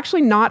it was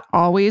actually not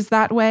always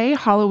that way.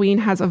 Halloween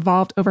has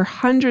evolved over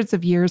hundreds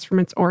of years from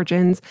its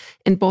origins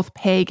in both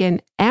pagan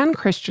and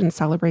Christian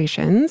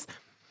celebrations.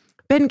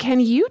 Ben, can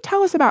you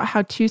tell us about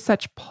how two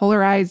such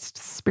polarized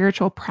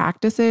spiritual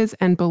practices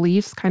and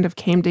beliefs kind of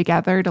came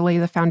together to lay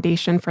the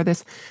foundation for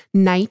this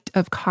night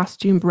of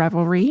costume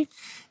revelry?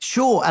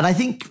 Sure. And I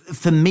think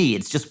for me,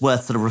 it's just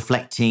worth sort of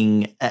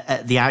reflecting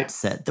at the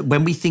outset that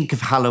when we think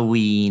of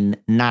Halloween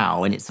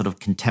now in its sort of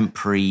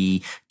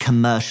contemporary,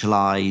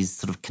 commercialized,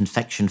 sort of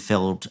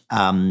confection-filled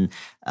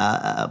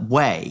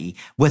way,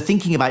 we're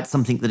thinking about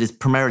something that is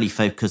primarily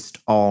focused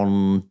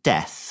on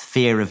death,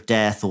 fear of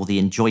death, or the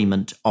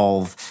enjoyment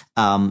of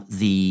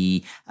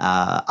the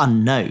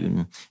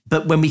unknown.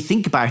 But when we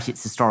think about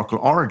its historical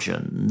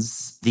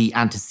origins, the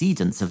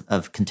antecedents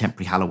of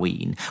contemporary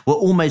Halloween, we're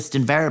almost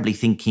invariably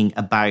thinking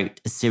about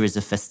a series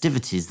of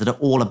festivities that are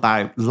all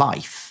about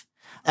life.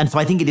 And so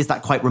I think it is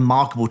that quite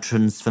remarkable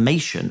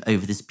transformation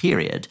over this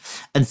period.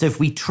 And so if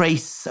we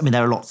trace, I mean,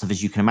 there are lots of,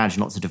 as you can imagine,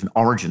 lots of different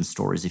origin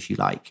stories, if you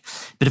like.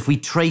 But if we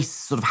trace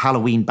sort of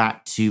Halloween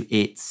back to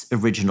its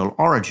original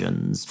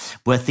origins,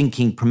 we're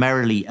thinking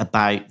primarily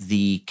about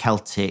the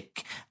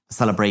Celtic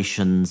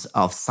celebrations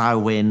of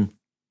Samhain.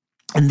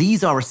 And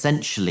these are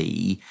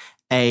essentially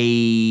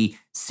a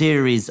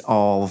series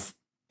of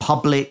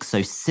public,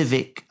 so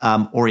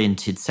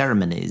civic-oriented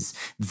ceremonies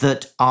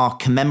that are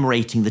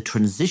commemorating the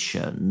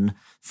transition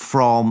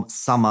from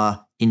summer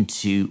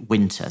into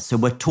winter. So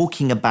we're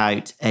talking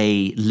about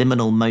a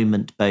liminal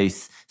moment,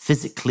 both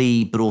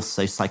physically, but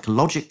also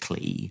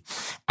psychologically.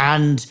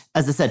 And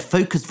as I said,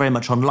 focused very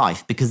much on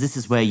life, because this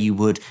is where you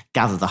would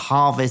gather the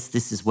harvest.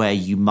 This is where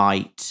you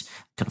might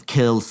kind of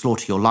kill,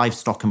 slaughter your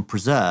livestock and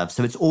preserve.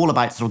 So it's all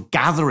about sort of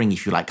gathering,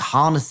 if you like,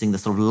 harnessing the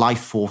sort of life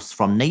force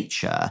from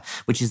nature,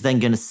 which is then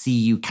going to see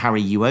you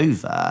carry you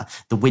over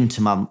the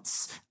winter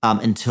months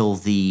until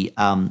the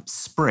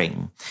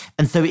spring.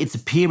 And so it's a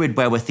period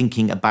where we're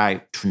thinking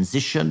about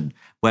transition,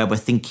 where we're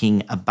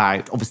thinking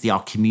about, obviously,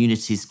 our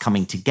communities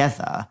coming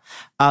together,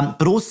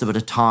 but also at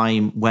a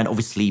time when,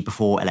 obviously,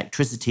 before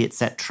electricity,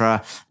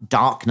 etc.,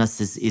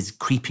 darkness is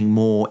creeping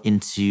more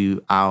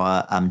into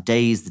our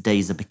days. The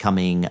days are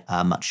becoming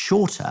much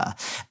shorter.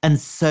 And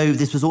so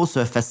this was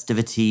also a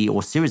festivity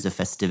or series of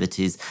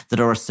festivities that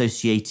are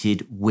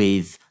associated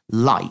with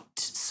light,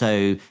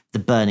 so the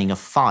burning of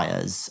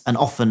fires. And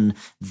often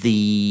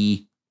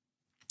the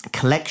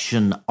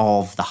collection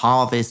of the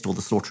harvest or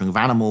the slaughtering of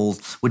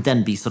animals would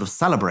then be sort of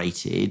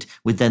celebrated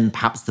with then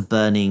perhaps the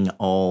burning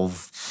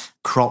of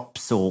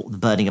crops or the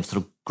burning of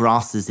sort of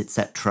grasses,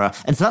 etc.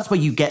 And so that's where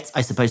you get,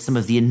 I suppose, some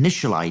of the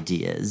initial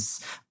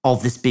ideas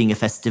of this being a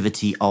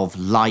festivity of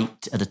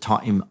light at a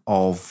time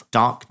of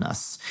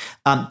darkness.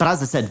 But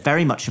as I said,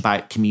 very much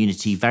about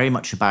community, very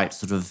much about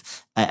sort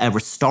of a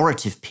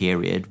restorative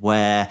period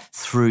where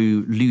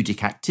through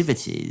ludic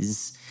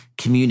activities,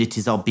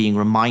 communities are being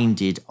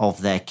reminded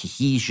of their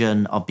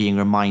cohesion, are being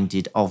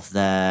reminded of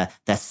their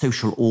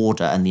social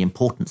order and the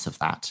importance of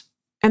that.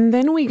 And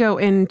then we go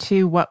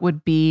into what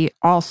would be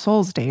All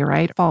Souls Day,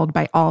 right? Followed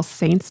by All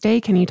Saints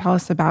Day. Can you tell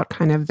us about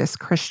kind of this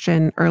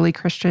early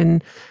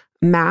Christian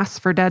mass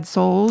for dead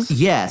souls?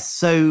 Yes.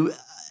 So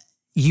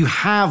you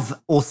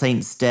have All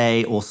Saints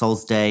Day, All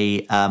Souls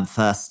Day,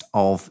 1st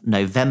of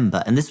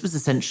November. And this was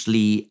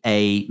essentially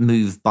a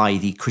move by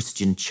the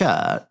Christian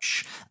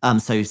church.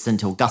 So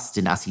St.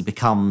 Augustine, as he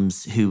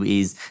becomes, who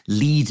is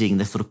leading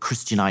the sort of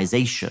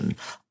Christianization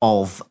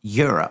of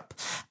Europe.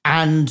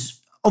 And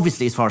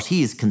obviously, as far as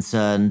he is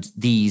concerned,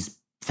 these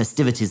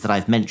festivities that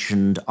I've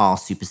mentioned are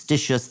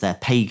superstitious, they're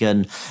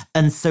pagan.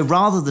 And so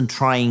rather than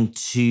trying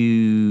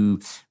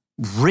to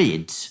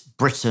rid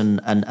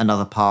Britain and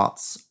other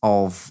parts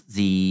of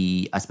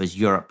I suppose,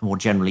 Europe more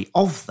generally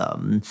of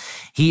them,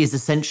 he is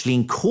essentially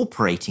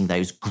incorporating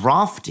those,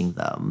 grafting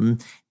them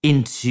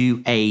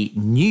into a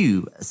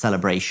new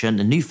celebration,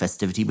 a new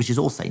festivity, which is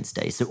All Saints'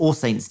 Day. So All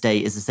Saints' Day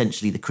is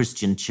essentially the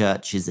Christian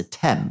church's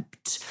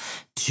attempt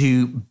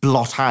to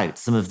blot out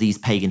some of these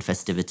pagan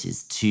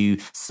festivities, to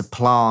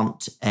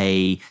supplant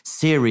a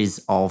series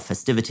of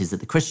festivities that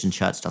the Christian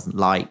church doesn't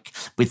like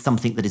with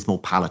something that is more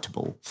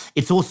palatable.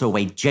 It's also a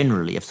way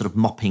generally of sort of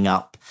mopping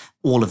up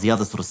all of the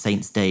other sort of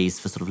saints'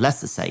 days for sort of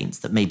lesser saints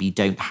that maybe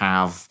don't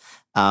have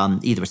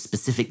either a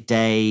specific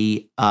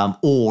day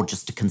or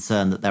just a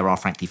concern that there are,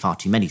 frankly, far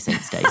too many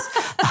saints' days.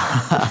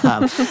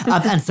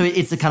 And so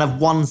it's a kind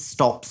of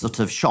one-stop sort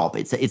of shop.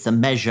 It's a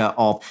measure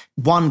of,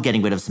 one,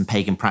 getting rid of some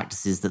pagan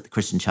practices that the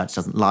Christian church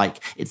doesn't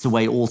like. It's a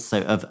way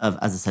also of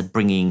as I said,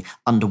 bringing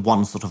under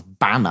one sort of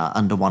banner,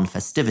 under one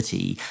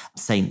festivity,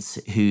 saints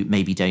who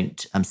maybe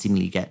don't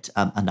seemingly get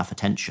enough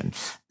attention.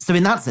 So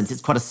in that sense,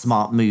 it's quite a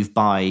smart move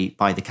by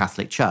the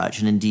Catholic Church.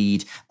 And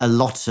indeed, a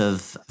lot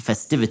of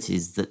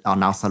festivities that are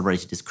now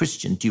celebrated as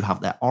Christian do have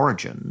their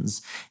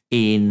origins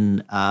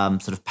in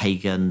sort of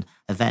pagan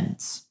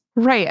events.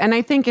 Right. And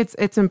I think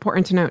it's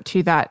important to note,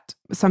 too, that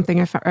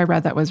something I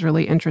read that was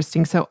really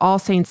interesting. So All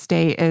Saints'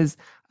 Day is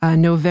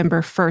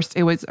November 1st.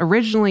 It was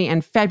originally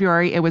in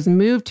February. It was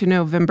moved to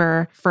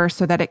November 1st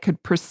so that it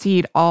could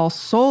precede All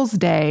Souls'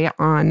 Day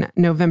on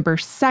November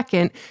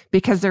 2nd,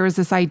 because there was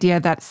this idea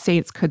that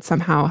saints could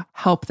somehow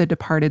help the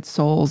departed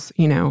souls,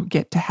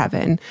 get to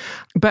heaven.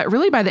 But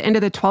really, by the end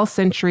of the 12th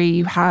century,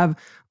 you have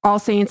All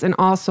Saints and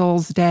All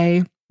Souls'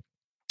 Day.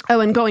 Oh,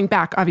 and going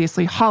back,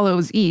 obviously,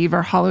 Hallows Eve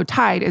or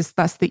Hallowtide is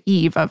thus the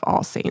eve of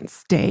All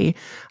Saints' Day.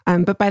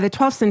 But by the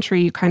 12th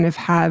century, you kind of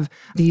have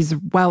these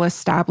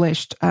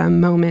well-established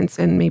moments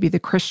in maybe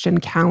the Christian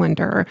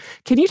calendar.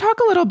 Can you talk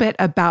a little bit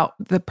about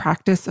the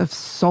practice of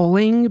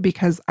souling?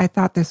 Because I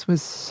thought this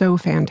was so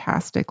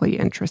fantastically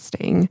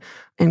interesting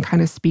and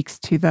kind of speaks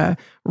to the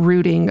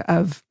rooting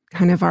of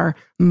kind of our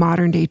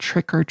modern day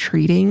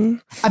trick-or-treating.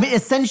 I mean,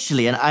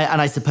 essentially, and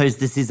I suppose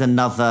this is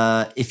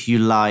another, if you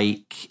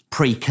like,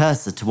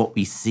 precursor to what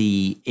we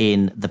see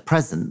in the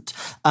present,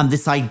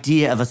 this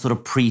idea of a sort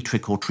of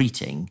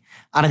pre-trick-or-treating.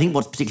 And I think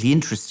what's particularly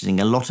interesting,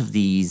 a lot of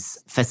these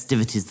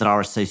festivities that are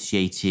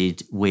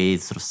associated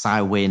with sort of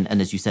Samhain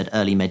and, as you said,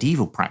 early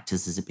medieval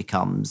practice as it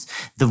becomes,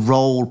 the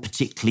role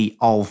particularly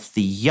of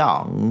the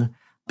young,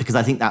 because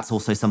I think that's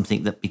also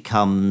something that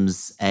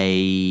becomes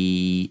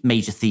a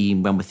major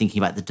theme when we're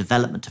thinking about the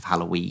development of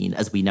Halloween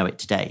as we know it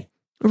today.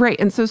 Right.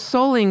 And so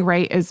souling,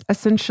 right, is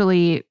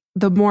essentially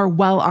the more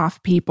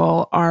well-off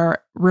people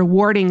are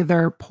rewarding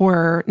their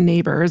poorer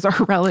neighbors or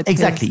relatives.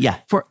 Exactly, yeah.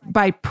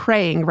 By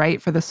praying,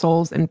 right, for the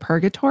souls in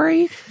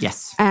purgatory.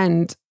 Yes.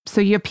 And so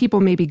you have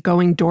people maybe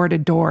going door to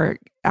door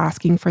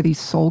asking for these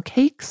soul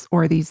cakes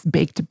or these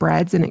baked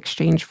breads in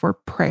exchange for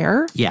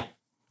prayer. Yeah.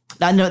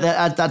 No,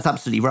 that's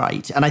absolutely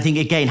right. And I think,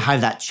 again, how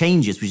that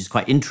changes, which is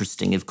quite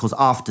interesting. Of course,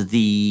 after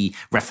the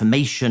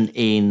Reformation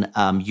in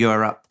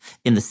Europe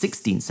in the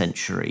 16th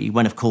century,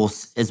 when, of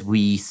course, as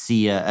we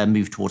see a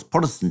move towards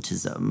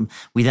Protestantism,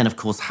 we then, of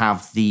course,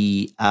 have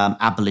the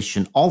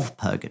abolition of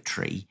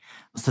purgatory.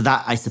 So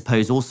that, I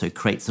suppose, also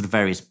creates sort of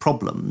various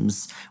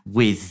problems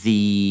with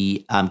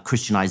the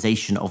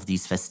Christianization of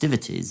these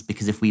festivities,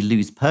 because if we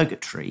lose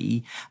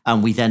purgatory,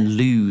 we then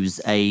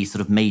lose a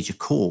sort of major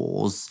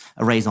cause,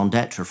 a raison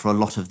d'etre for a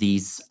lot of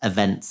these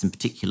events, in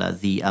particular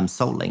the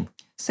souling.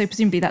 So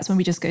presumably that's when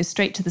we just go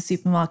straight to the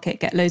supermarket,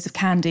 get loads of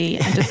candy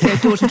and just go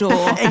door to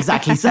door.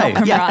 Exactly so.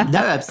 Yeah, no,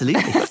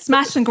 absolutely.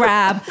 Smash and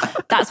grab.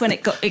 That's when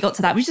it got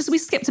to that. We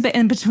skipped a bit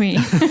in between.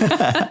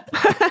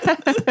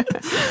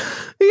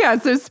 Yeah,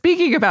 so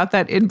speaking about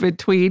that in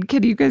between,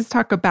 can you guys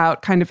talk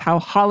about kind of how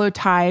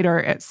Hallowtide,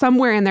 or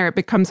somewhere in there it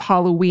becomes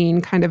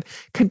Halloween, kind of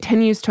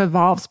continues to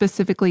evolve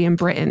specifically in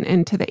Britain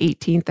into the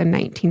 18th and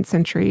 19th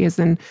centuries?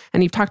 And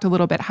you've talked a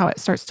little bit how it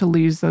starts to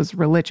lose those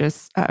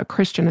religious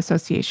Christian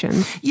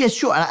associations. Yeah,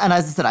 sure. And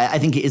as I said, I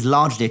think it is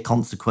largely a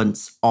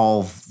consequence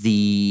of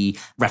the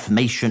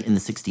Reformation in the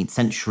 16th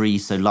century,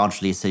 so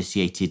largely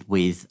associated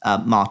with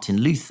Martin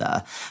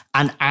Luther.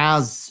 And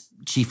as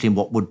chiefly in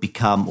what would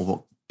become, or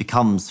what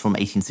becomes from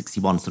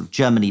 1861 sort of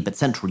Germany, but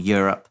Central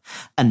Europe,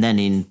 and then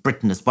in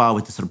Britain as well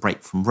with the sort of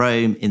break from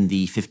Rome in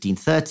the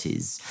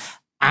 1530s,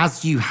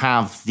 as you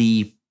have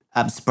the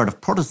spread of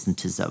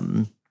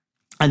Protestantism,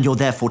 and you're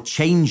therefore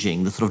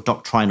changing the sort of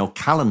doctrinal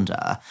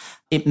calendar,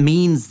 it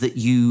means that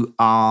you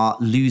are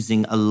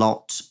losing a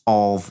lot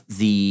of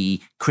the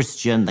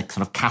Christian, the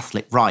kind of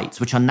Catholic rites,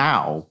 which are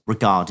now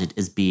regarded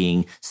as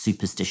being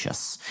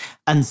superstitious.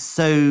 And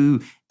so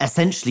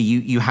essentially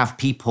you have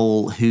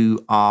people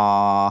who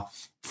are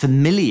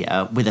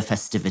familiar with a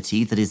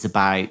festivity that is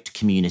about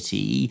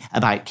community,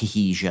 about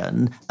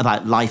cohesion,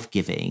 about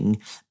life-giving.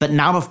 But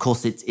now, of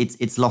course,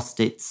 it's lost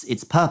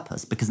its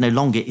purpose, because no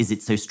longer is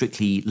it so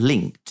strictly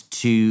linked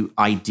to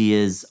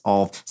ideas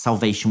of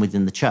salvation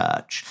within the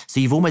church. So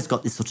you've almost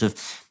got this sort of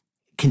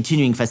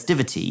continuing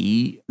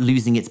festivity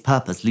losing its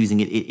purpose, losing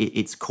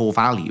its core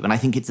value. And I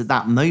think it's at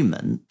that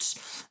moment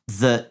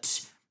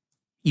that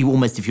you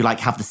almost, if you like,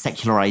 have the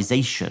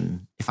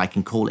secularization, if I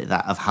can call it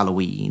that, of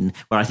Halloween,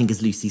 where I think,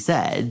 as Lucy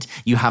said,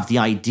 you have the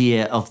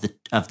idea of the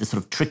sort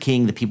of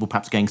tricking, the people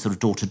perhaps going sort of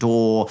door to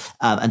door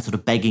and sort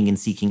of begging and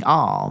seeking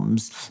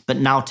alms, but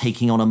now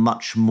taking on a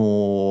much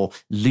more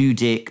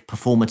ludic,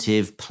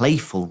 performative,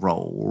 playful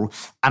role.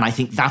 And I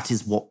think that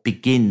is what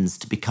begins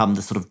to become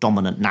the sort of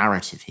dominant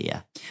narrative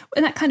here.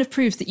 And that kind of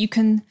proves that you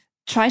can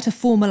try to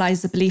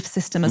formalize the belief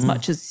system as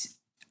much as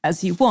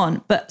you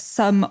want, but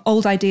some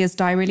old ideas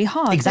die really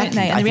hard, exactly.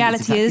 don't they? And the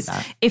reality is,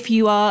 if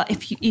you're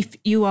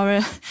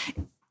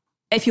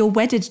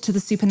wedded to the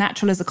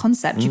supernatural as a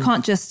concept, you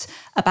can't just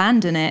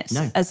abandon it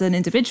as an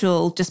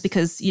individual just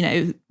because,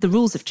 the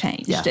rules have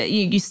changed. Yeah.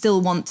 You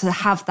still want to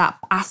have that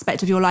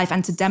aspect of your life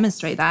and to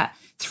demonstrate that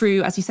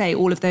through, as you say,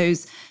 all of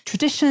those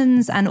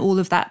traditions and all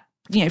of that,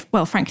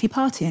 frankly,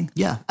 partying.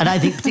 Yeah. And I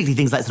think particularly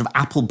things like sort of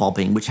apple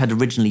bobbing, which had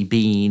originally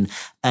been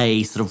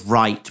a sort of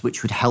rite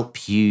which would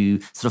help you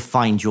sort of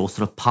find your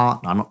sort of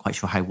partner. I'm not quite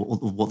sure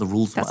what the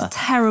rules were. That's a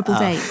terrible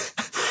date.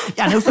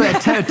 Yeah, and also a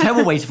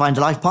terrible way to find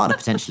a life partner,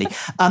 potentially.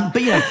 But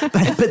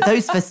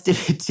those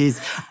festivities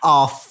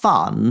are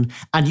fun,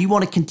 and you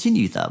want to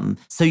continue them.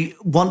 So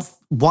once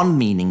one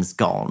meaning's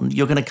gone,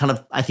 you're going to kind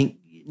of, I think,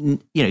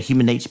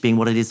 human nature being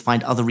what it is,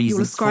 find other reasons.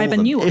 You'll ascribe for a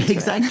them. new one.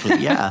 Exactly,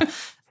 yeah.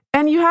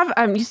 And you have,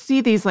 you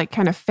see these like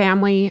kind of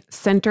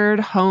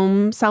family-centered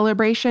home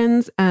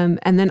celebrations, and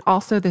then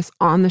also this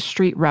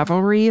on-the-street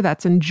revelry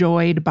that's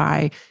enjoyed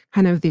by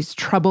kind of these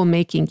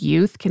troublemaking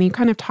youth. Can you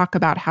kind of talk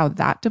about how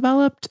that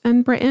developed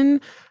in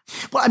Britain?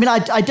 Well,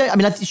 I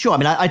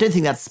don't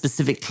think that's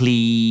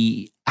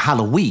specifically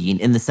Halloween,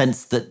 in the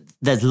sense that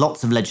there's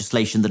lots of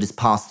legislation that is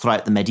passed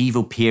throughout the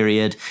medieval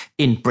period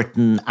in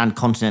Britain and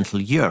continental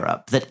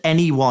Europe that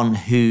anyone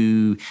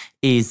who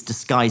is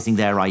disguising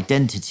their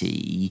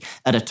identity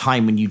at a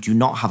time when you do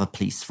not have a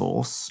police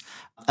force,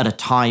 at a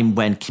time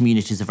when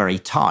communities are very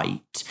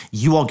tight,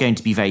 you are going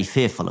to be very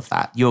fearful of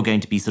that. You're going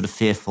to be sort of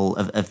fearful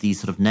of these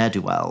sort of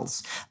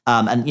ne'er-do-wells.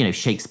 And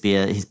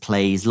Shakespeare, his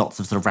plays, lots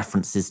of sort of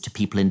references to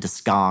people in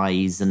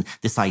disguise, and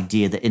this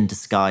idea that in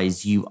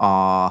disguise you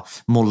are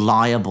more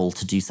liable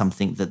to do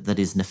something that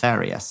is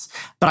nefarious.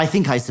 But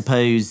I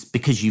suppose,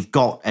 because you've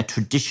got a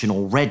tradition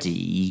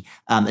already,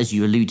 as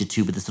you alluded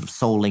to with the sort of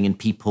souling and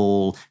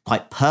people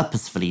quite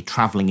purposefully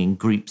traveling in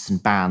groups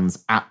and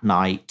bands at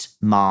night,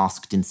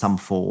 masked in some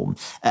form,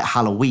 at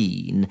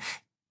Halloween,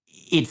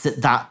 it's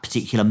at that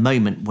particular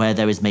moment where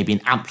there is maybe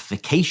an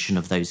amplification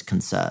of those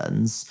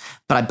concerns.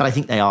 But I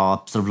think they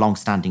are sort of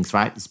long-standing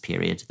throughout this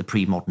period, the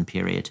pre-modern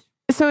period.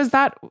 So is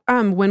that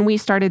when we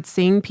started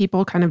seeing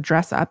people kind of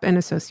dress up in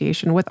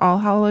association with All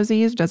Hallows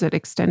Eve? Does it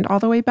extend all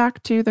the way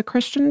back to the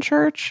Christian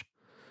church?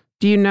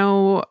 Do you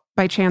know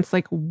by chance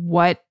like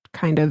what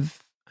kind of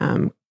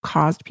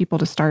caused people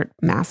to start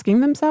masking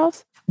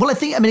themselves? Well, I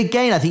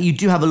think you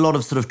do have a lot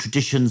of sort of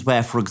traditions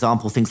where, for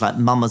example, things like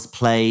mummers'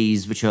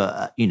 plays, which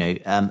are,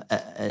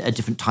 a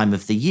different time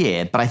of the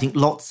year. But I think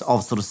lots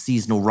of sort of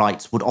seasonal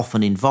rites would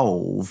often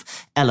involve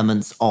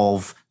elements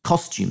of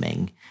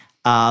costuming.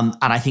 And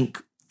I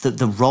think that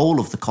the role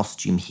of the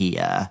costume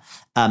here,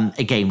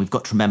 again, we've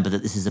got to remember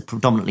that this is a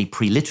predominantly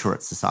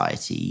pre-literate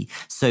society.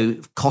 So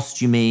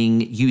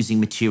costuming, using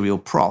material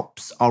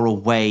props are a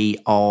way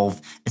of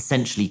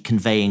essentially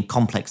conveying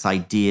complex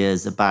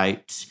ideas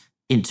about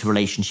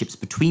interrelationships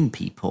between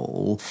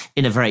people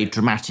in a very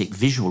dramatic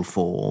visual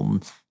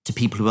form to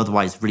people who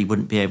otherwise really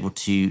wouldn't be able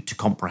to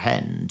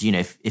comprehend. You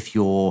know, if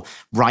you're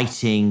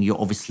writing, you're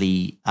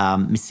obviously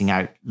missing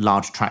out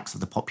large tracts of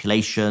the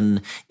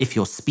population. If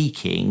you're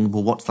speaking,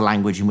 well, what's the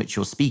language in which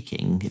you're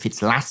speaking? If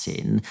it's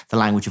Latin, the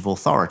language of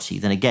authority,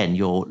 then again,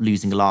 you're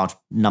losing a large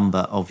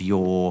number of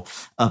your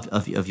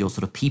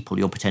sort of people,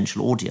 your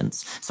potential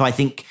audience. So I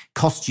think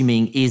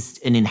costuming is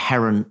an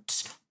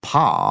inherent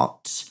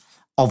part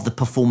of the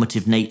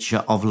performative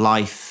nature of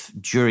life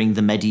during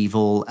the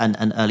medieval and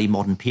early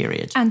modern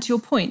period. And to your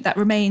point, that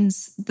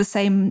remains the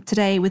same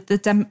today with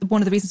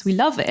one of the reasons we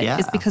love it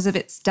is because of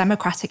its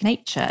democratic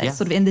nature. It's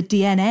sort of in the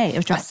DNA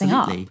of dressing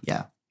up.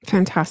 Yeah.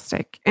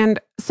 Fantastic. And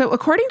so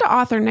according to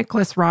author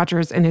Nicholas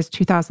Rogers in his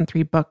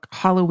 2003 book,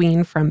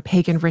 Halloween from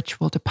Pagan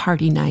Ritual to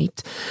Party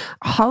Night,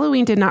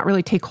 Halloween did not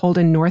really take hold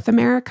in North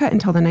America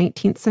until the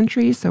 19th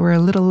century, so we're a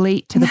little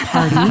late to the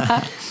party,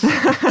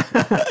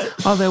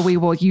 although we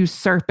will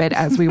usurp it,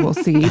 as we will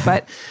see.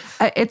 But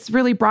it's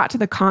really brought to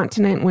the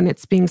continent when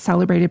it's being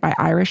celebrated by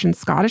Irish and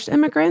Scottish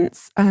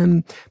immigrants,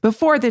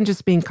 before then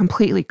just being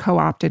completely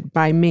co-opted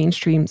by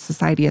mainstream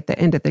society at the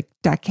end of the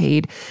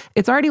decade.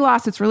 It's already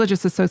lost its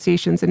religious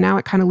associations, and now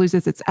it kind of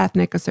loses its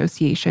ethnic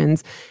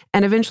associations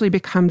and eventually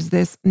becomes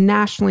this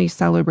nationally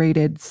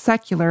celebrated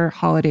secular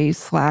holiday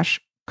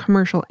 /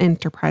 commercial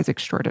enterprise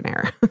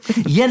extraordinaire.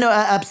 Yeah, no,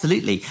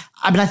 absolutely.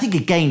 I mean, I think,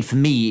 again, for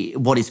me,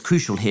 what is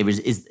crucial here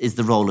is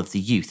the role of the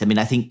youth. I mean,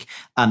 I think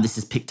this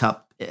is picked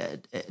up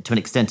to an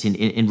extent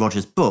in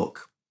Roger's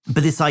book.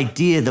 But this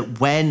idea that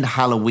when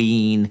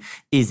Halloween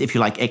is, if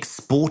you like,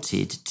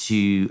 exported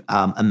to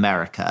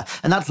America,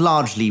 and that's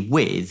largely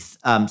with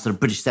sort of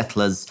British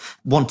settlers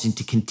wanting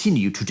to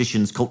continue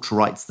traditions, cultural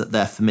rights that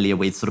they're familiar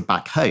with sort of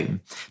back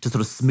home, to sort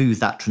of smooth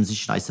that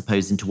transition, I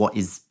suppose, into what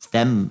is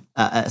them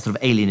a sort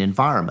of alien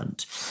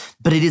environment.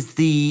 But it is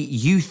the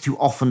youth who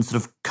often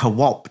sort of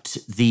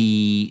co-opt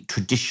the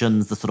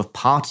traditions, the sort of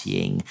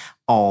partying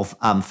of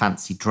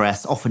fancy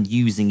dress, often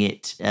using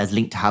it as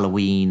linked to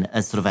Halloween,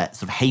 as sort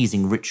of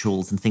hazing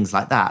rituals and things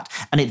like that.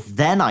 And it's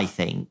then, I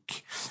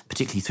think,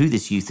 particularly through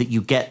this youth, that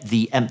you get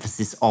the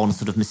emphasis on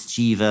sort of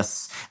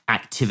mischievous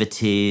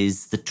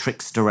activities, the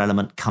trickster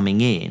element coming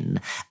in.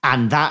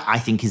 And that, I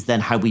think, is then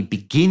how we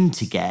begin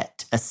to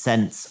get a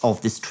sense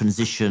of this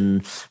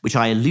transition, which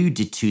I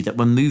alluded to, that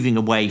we're moving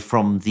away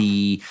from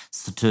the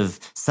sort of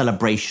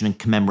celebration and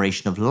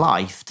commemoration of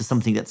life to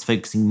something that's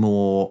focusing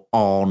more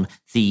on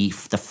the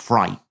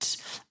fright.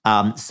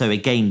 So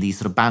again, these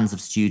sort of bands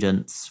of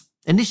students,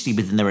 initially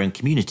within their own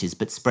communities,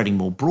 but spreading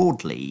more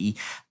broadly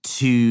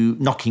to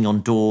knocking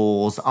on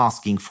doors,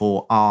 asking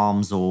for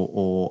alms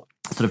or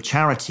sort of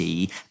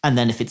charity. And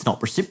then if it's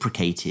not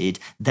reciprocated,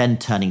 then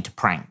turning to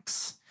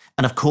pranks.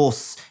 And of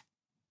course,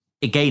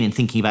 again, in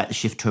thinking about the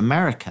shift to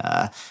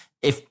America,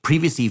 if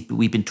previously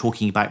we've been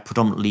talking about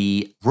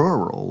predominantly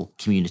rural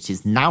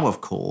communities, now, of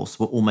course,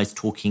 we're almost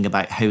talking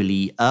about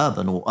wholly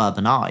urban or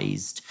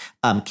urbanized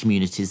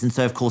communities. And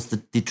so, of course,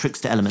 the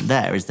trickster element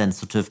there is then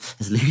sort of,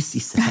 as Lucy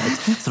said,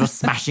 sort of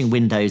smashing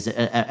windows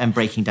and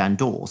breaking down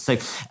doors. So,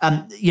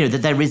 that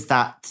there is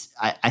that,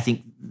 I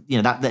think,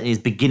 that is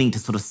beginning to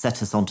sort of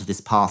set us onto this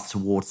path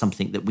towards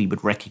something that we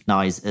would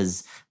recognize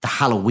as the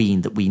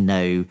Halloween that we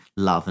know,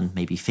 love, and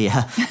maybe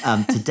fear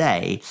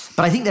today.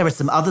 But I think there are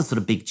some other sort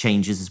of big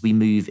changes as we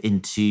move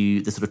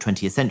into the sort of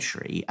 20th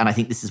century. And I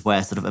think this is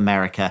where sort of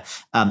America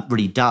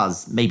really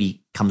does,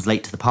 maybe comes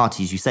late to the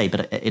party, as you say,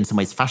 but in some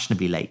ways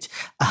fashionably late,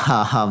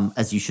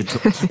 as you should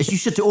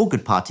to all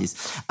good parties.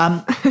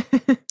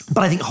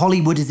 But I think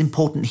Hollywood is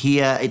important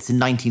here. It's in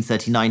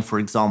 1939, for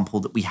example,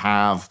 that we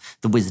have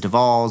The Wizard of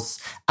Oz.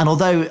 And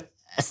although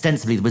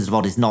ostensibly The Wizard of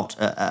Oz is not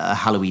a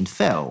Halloween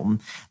film,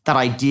 that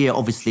idea,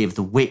 obviously, of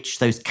the witch,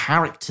 those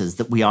characters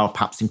that we are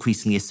perhaps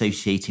increasingly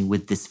associating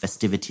with this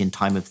festivity and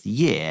time of the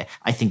year,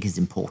 I think is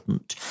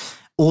important.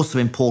 Also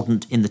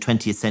important in the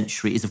 20th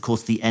century is, of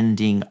course, the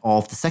ending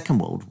of the Second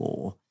World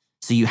War.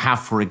 So you have,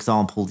 for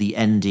example, the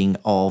ending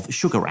of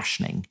sugar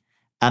rationing.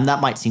 And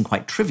that might seem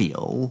quite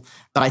trivial,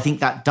 but I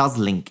think that does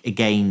link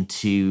again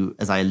to,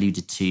 as I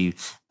alluded to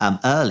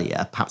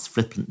earlier, perhaps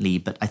flippantly,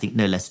 but I think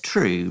no less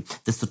true,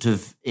 the sort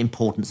of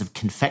importance of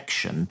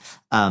confection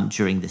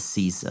during this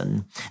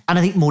season. And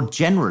I think more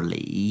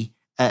generally,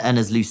 and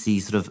as Lucy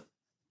sort of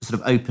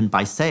opened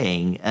by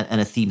saying,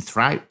 and a theme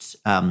throughout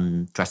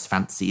Dress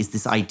Fancy, is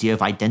this idea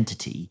of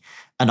identity.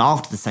 And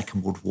after the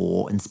Second World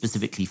War, and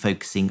specifically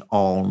focusing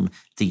on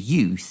the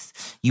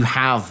youth, you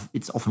have,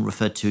 it's often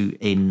referred to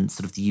in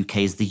sort of the UK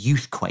as the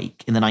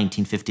youthquake in the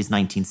 1950s,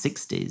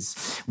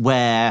 1960s,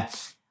 where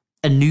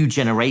a new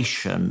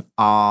generation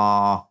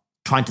are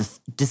trying to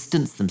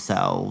distance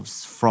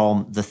themselves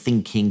from the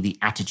thinking, the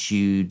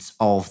attitudes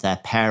of their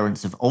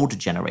parents, of older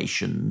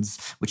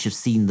generations, which have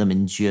seen them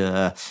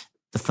endure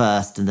the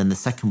First and then the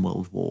Second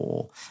World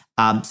War.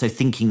 So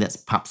thinking that's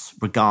perhaps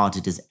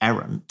regarded as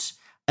errant.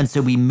 And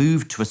so we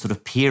move to a sort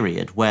of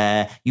period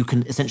where you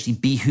can essentially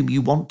be whom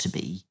you want to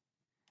be.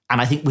 And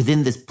I think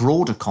within this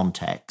broader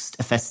context,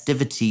 a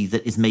festivity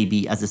that is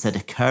maybe, as I said,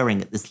 occurring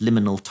at this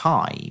liminal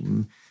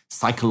time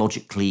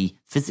psychologically,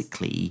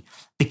 physically,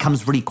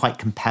 becomes really quite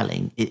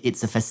compelling.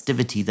 It's a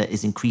festivity that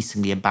is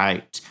increasingly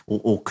about,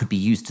 or could be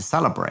used to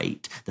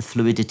celebrate, the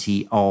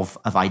fluidity of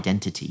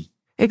identity.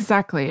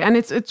 Exactly. And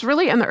it's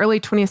really in the early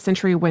 20th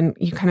century when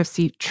you kind of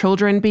see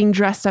children being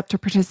dressed up to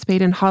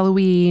participate in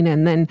Halloween.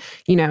 And then,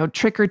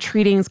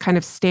 trick-or-treating is kind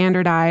of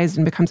standardized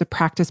and becomes a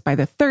practice by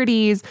the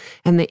 30s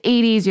and the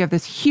 80s. You have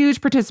this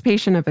huge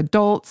participation of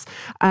adults.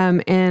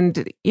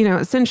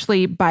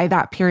 Essentially by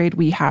that period,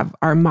 we have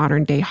our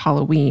modern day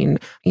Halloween,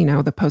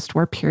 the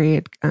post-war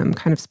period,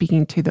 kind of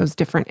speaking to those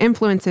different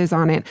influences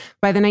on it.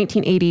 By the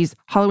 1980s,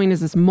 Halloween is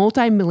this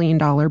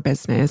multi-million-dollar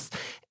business.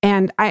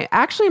 And I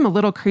actually am a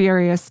little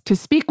curious to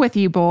speak with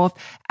you both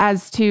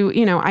as to,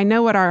 I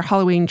know what our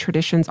Halloween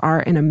traditions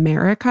are in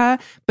America,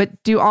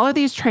 but do all of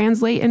these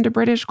translate into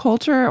British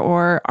culture,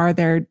 or are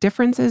there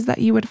differences that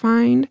you would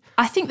find?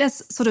 I think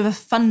there's sort of a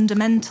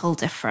fundamental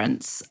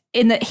difference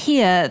in that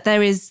here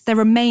there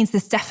remains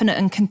this definite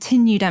and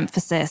continued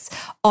emphasis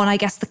on, I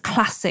guess, the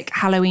classic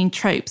Halloween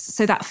tropes.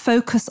 So that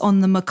focus on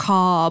the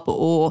macabre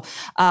or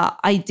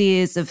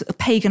ideas of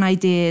pagan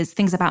ideas,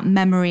 things about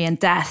memory and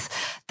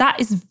death, that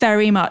is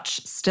very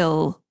much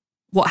still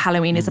what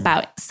Halloween is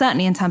about,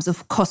 certainly in terms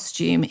of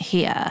costume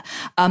here.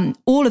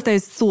 All of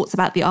those thoughts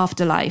about the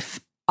afterlife,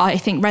 I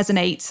think,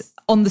 resonate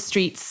on the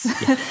streets,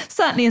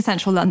 certainly in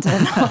central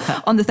London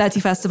on the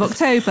 31st of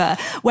October.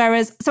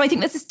 So I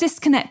think there's this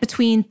disconnect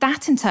between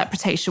that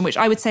interpretation, which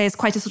I would say is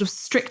quite a sort of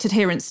strict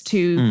adherence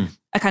to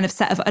a kind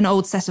of an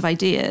old set of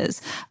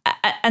ideas,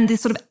 and this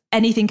sort of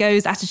anything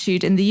goes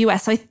attitude in the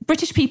US. So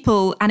British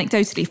people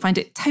anecdotally find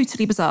it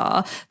totally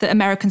bizarre that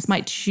Americans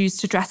might choose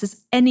to dress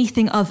as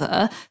anything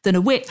other than a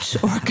witch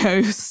or a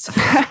ghost.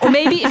 Or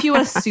maybe if you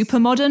were super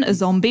modern, a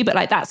zombie, but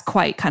that's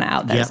quite kind of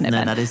out there, isn't it?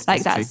 No,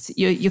 that's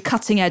you're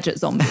cutting edge at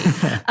zombie.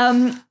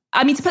 To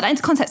put that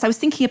into context, I was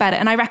thinking about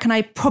it, and I reckon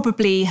I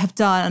probably have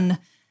done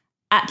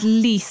at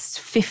least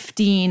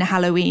 15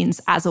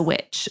 Halloweens as a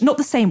witch. Not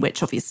the same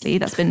witch, obviously.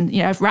 That's been,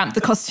 I've ramped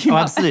the costume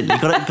up. Absolutely.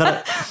 Got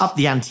to up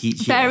the ante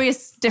each year.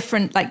 Various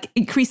different,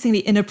 increasingly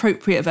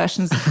inappropriate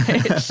versions of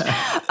witch.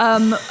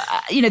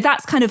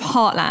 That's kind of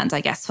heartland,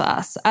 I guess, for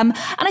us. And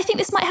I think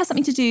this might have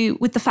something to do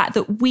with the fact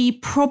that we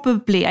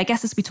probably, I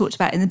guess, as we talked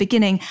about in the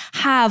beginning,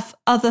 have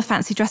other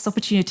fancy dress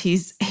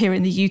opportunities here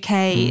in the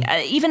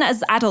UK. Even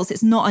as adults,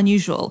 it's not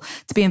unusual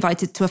to be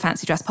invited to a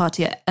fancy dress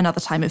party at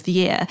another time of the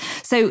year.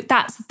 So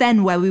that's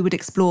then where we would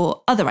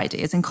explore other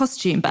ideas in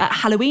costume. But at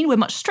Halloween, we're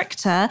much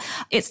stricter.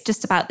 It's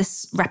just about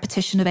this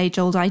repetition of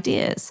age-old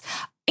ideas.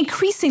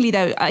 Increasingly,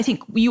 though, I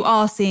think you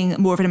are seeing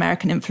more of an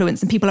American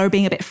influence, and people are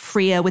being a bit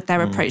freer with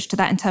their approach to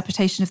that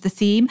interpretation of the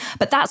theme.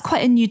 But that's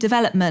quite a new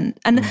development.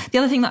 And the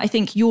other thing that I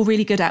think you're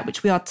really good at,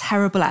 which we are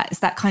terrible at, is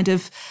that kind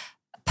of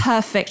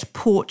perfect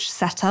porch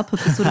setup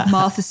of the sort of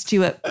Martha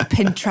Stewart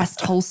Pinterest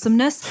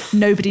wholesomeness.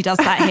 Nobody does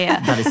that here.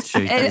 That is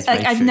true.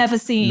 I've never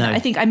seen. No. I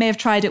think I may have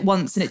tried it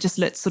once and it just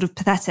looked sort of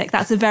pathetic.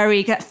 That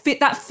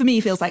for me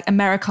feels like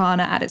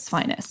Americana at its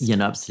finest. Yeah,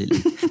 no,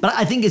 absolutely. But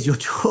I think as you're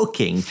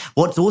talking,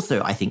 what's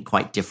also, I think,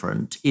 quite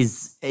different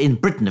is in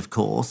Britain, of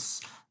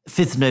course,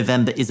 5th of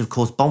November is, of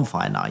course,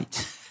 bonfire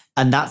night.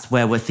 And that's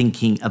where we're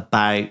thinking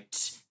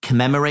about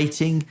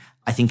commemorating.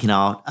 I think in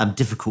our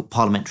difficult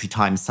parliamentary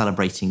times,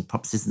 celebrating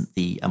perhaps isn't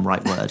the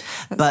right word,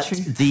 but true.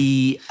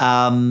 The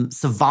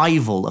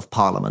survival of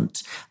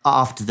Parliament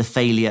after the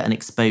failure and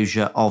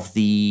exposure of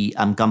the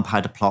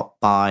gunpowder plot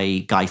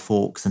by Guy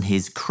Fawkes and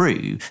his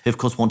crew, who of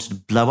course wanted to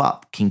blow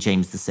up King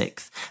James VI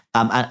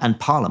and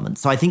Parliament.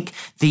 So I think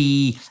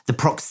the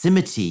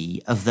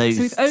proximity of those.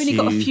 So we've only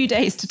got a few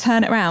days to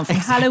turn it around from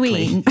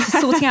Halloween to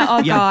sorting out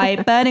our guy,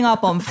 burning our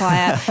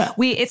bonfire.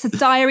 It's a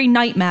diary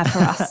nightmare for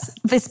us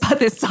this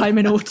time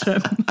in autumn.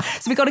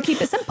 So we've got to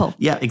keep it simple.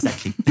 Yeah,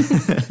 exactly.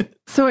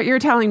 So what you're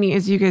telling me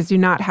is you guys do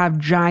not have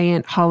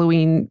giant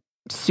Halloween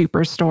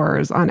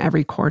superstores on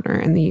every corner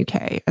in the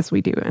UK as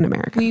we do in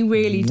America. We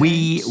really don't.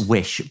 We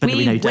wish, but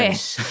we know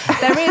wish.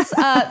 There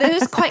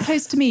is quite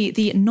close to me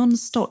the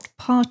Non-Stop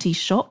Party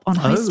Shop on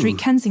High Street,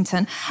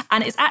 Kensington.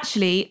 And it's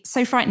actually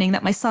so frightening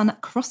that my son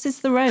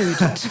crosses the road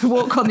to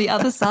walk on the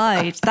other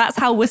side. That's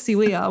how wussy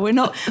we are.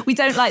 We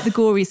don't like the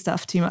gory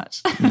stuff too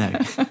much. No.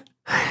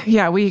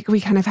 Yeah, we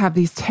kind of have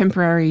these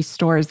temporary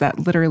stores that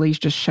literally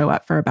just show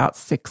up for about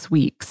 6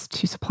 weeks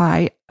to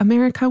supply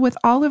America with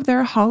all of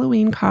their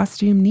Halloween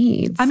costume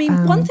needs. I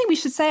mean, one thing we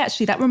should say,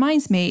 actually, that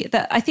reminds me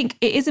that I think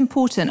it is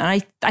important,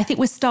 and I think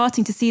we're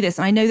starting to see this,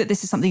 and I know that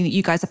this is something that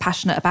you guys are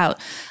passionate about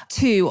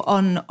too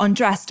on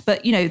Dressed,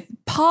 but,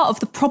 part of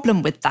the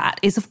problem with that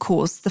is, of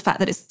course, the fact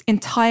that it's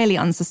entirely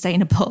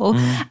unsustainable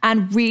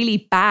and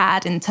really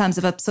bad in terms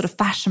of a sort of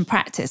fashion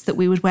practice, that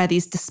we would wear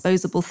these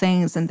disposable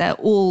things and they're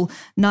all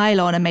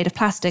nylon and made of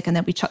plastic and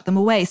then we chuck them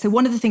away. So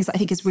one of the things that I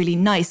think is really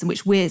nice and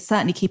which we're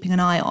certainly keeping an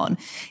eye on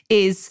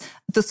is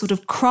the sort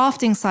of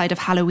crafting side of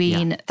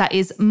Halloween that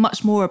is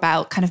much more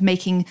about kind of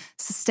making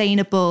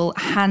sustainable,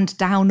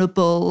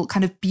 hand-downable,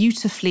 kind of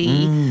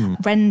beautifully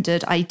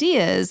rendered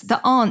ideas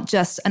that aren't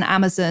just an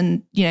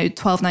Amazon,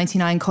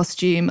 $12.99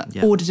 costume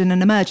ordered in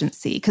an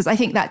emergency. Because I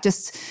think that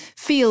just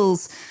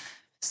feels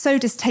so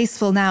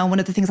distasteful now. One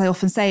of the things I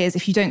often say is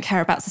if you don't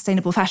care about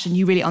sustainable fashion,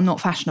 you really are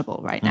not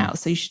fashionable right now.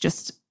 So you should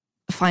just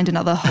find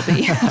another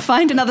hobby,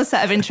 find another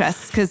set of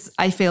interests, because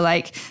I feel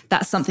like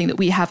that's something that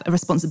we have a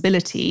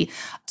responsibility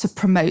to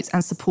promote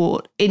and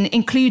support,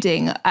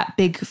 including at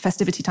big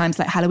festivity times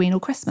like Halloween or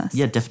Christmas.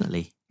 Yeah,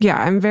 definitely. Yeah,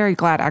 I'm very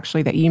glad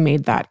actually that you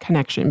made that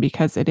connection,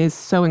 because it is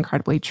so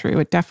incredibly true.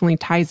 It definitely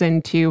ties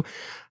into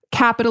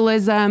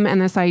capitalism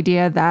and this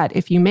idea that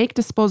if you make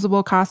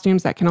disposable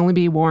costumes that can only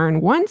be worn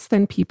once,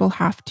 then people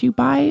have to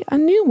buy a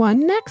new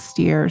one next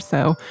year.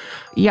 So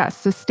yes,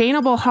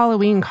 sustainable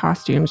Halloween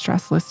costumes,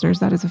 Dress listeners,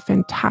 that is a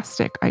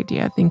fantastic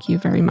idea. Thank you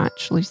very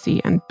much, Lucy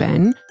and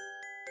Ben.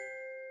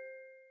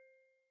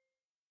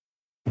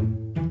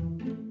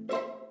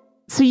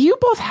 So you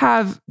both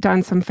have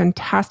done some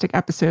fantastic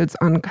episodes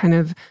on kind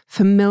of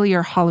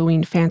familiar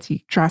Halloween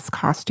fancy dress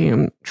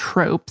costume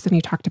tropes, and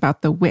you talked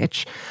about the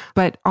witch.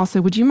 But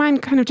also, would you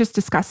mind kind of just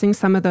discussing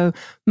some of the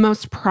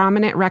most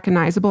prominent,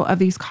 recognizable of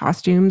these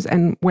costumes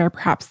and where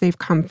perhaps they've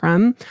come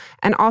from?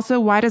 And also,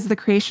 why does the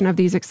creation of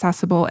these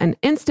accessible and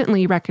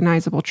instantly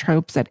recognizable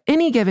tropes at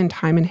any given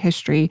time in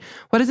history,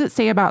 what does it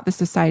say about the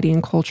society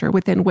and culture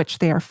within which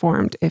they are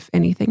formed, if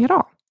anything at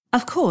all?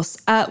 Of course.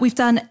 We've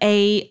done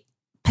a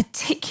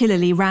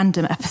particularly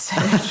random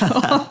episode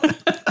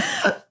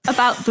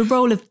about the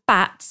role of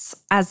bats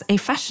as a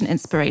fashion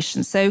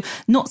inspiration. So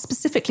not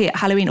specifically at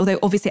Halloween, although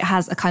obviously it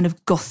has a kind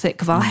of gothic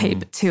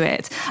vibe to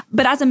it,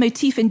 but as a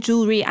motif in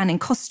jewelry and in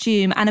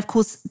costume. And of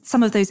course,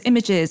 some of those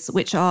images,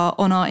 which are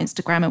on our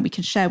Instagram and we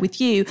can share with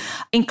you,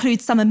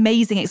 include some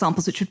amazing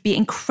examples, which would be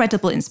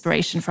incredible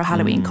inspiration for a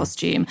Halloween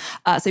costume.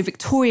 So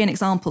Victorian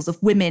examples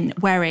of women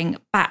wearing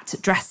bat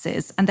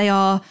dresses, and they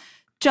are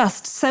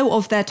just so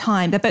of their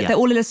time. They're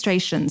all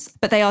illustrations,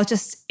 but they are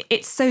just,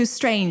 it's so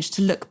strange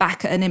to look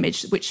back at an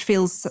image which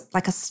feels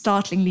like a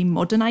startlingly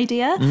modern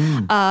idea,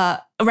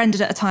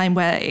 rendered at a time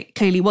where it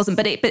clearly wasn't.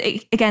 But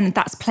again,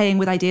 that's playing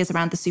with ideas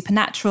around the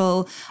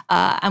supernatural.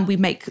 And we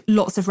make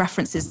lots of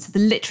references to the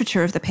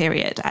literature of the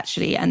period,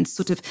 actually. And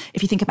sort of,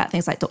 if you think about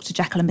things like Dr.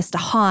 Jekyll and Mr.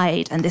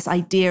 Hyde, and this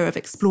idea of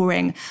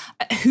exploring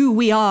who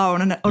we are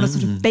on a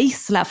sort of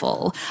base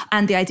level,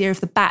 and the idea of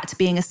the bat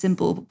being a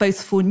symbol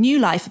both for new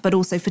life, but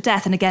also for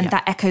death. And again,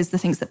 that echoes the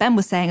things that Ben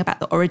was saying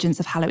about the origins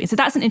of Halloween. So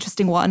that's an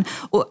interesting one,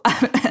 or,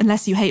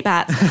 unless you hate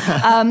bats.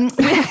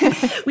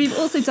 We've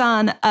also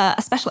done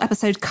a special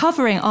episode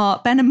covering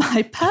Ben and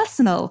my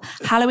personal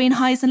Halloween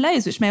highs and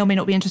lows, which may or may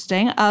not be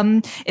interesting.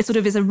 It sort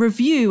of is a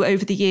review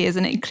over the years,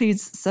 and it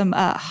includes some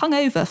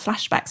hungover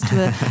flashbacks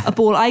to a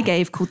ball I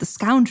gave called the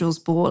Scoundrels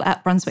Ball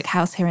at Brunswick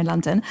House here in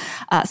London.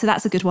 So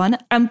that's a good one.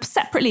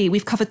 Separately,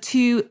 we've covered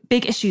two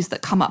big issues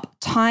that come up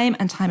time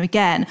and time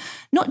again,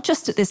 not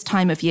just at this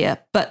time of year,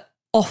 but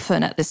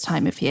often at this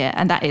time of year,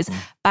 and that is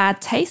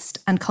bad taste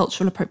and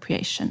cultural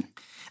appropriation.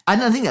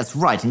 And I think that's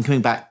right. And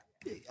coming back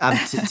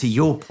to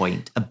your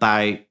point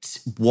about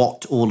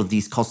what all of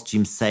these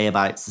costumes say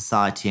about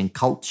society and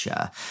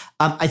culture,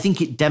 I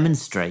think it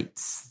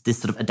demonstrates this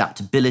sort of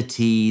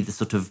adaptability, the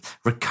sort of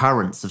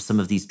recurrence of some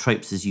of these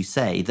tropes, as you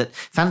say, that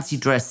fancy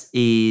dress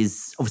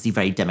is obviously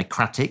very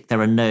democratic.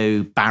 There are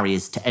no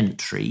barriers to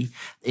entry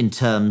in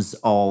terms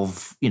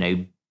of,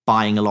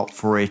 buying a lot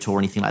for it or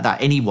anything like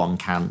that. Anyone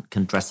can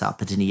dress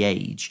up at any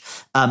age.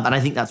 And I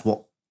think that's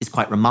what is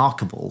quite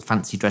remarkable.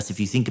 Fancy dress, if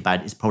you think about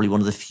it, is probably one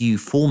of the few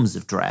forms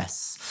of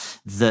dress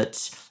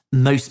that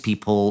most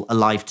people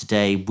alive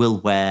today will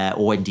wear,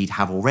 or indeed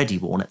have already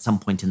worn at some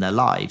point in their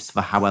lives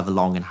for however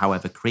long and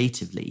however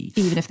creatively.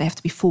 Even if they have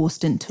to be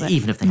forced into it.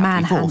 Even if they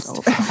have to be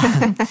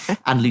forced.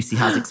 And Lucy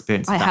has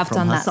experienced that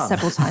from her son. I have done that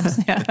several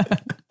times. Yeah.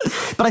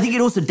 But I think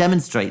it also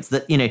demonstrates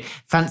that,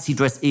 fancy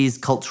dress is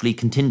culturally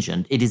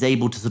contingent. It is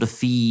able to sort of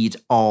feed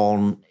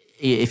on,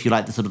 if you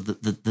like, the sort of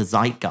the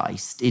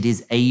zeitgeist. It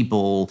is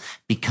able,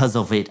 because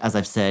of it, as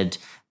I've said,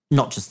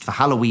 not just for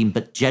Halloween,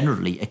 but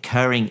generally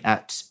occurring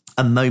at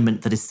a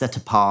moment that is set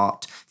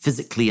apart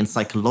physically and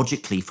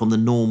psychologically from the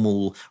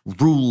normal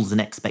rules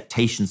and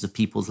expectations of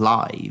people's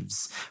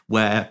lives,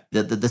 where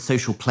the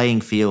social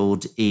playing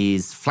field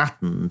is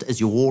flattened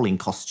as you're all in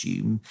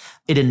costume.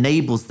 It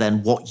enables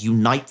then what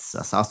unites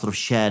us, our sort of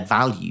shared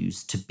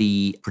values, to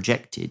be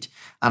projected.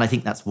 And I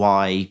think that's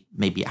why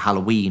maybe at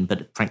Halloween,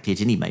 but frankly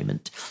at any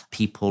moment,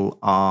 people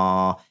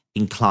are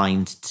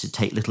inclined to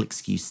take little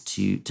excuse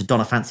to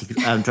don a fancy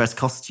dress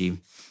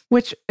costume.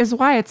 Which is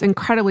why it's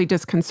incredibly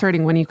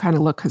disconcerting when you kind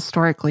of look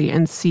historically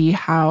and see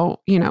how,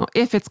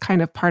 if it's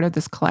kind of part of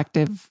this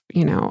collective,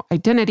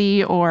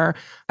 identity or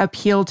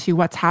appeal to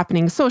what's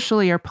happening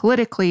socially or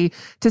politically,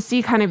 to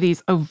see kind of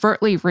these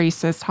overtly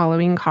racist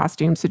Halloween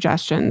costume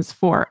suggestions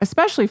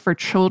especially for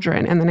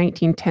children in the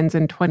 1910s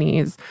and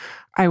 20s.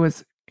 I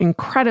was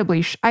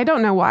incredibly, I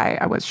don't know why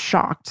I was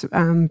shocked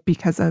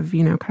because of,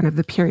 kind of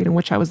the period in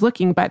which I was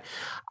looking, but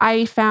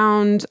I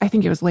found, I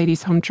think it was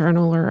Ladies' Home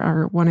Journal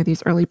or one of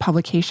these early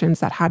publications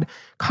that had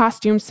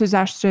costume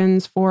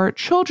suggestions for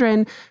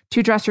children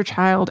to dress your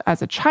child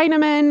as a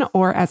Chinaman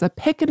or as a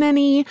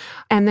pickaninny.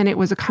 And then it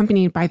was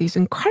accompanied by these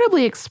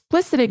incredibly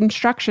explicit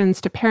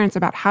instructions to parents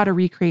about how to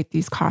recreate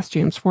these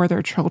costumes for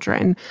their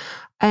children.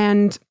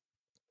 And,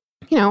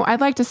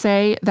 I'd like to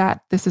say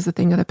that this is a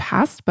thing of the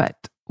past,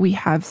 but we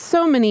have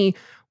so many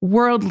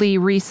worldly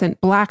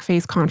recent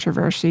blackface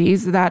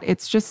controversies that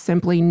it's just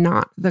simply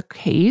not the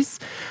case.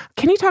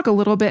 Can you talk a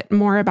little bit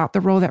more about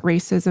the role that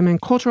racism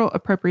and cultural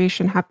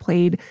appropriation have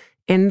played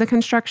in the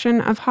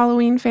construction of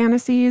Halloween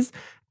fantasies?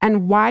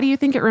 And why do you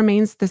think it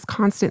remains this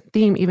constant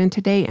theme even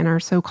today in our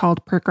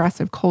so-called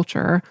progressive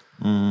culture?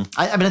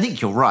 I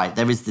think you're right.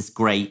 There is this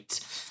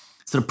great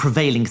sort of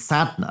prevailing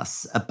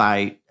sadness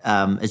about,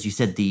 as you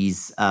said,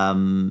 these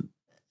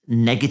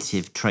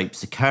negative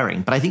tropes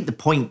occurring. But I think the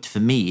point for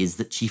me is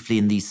that chiefly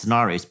in these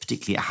scenarios,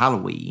 particularly at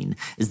Halloween,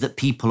 is that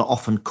people are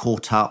often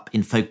caught up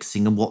in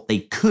focusing on what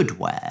they could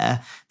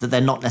wear, that they're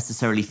not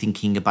necessarily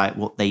thinking about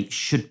what they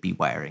should be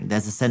wearing.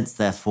 There's a sense,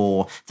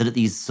 therefore, that at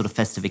these sort of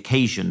festive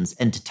occasions,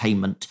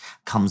 entertainment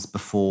comes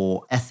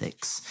before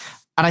ethics.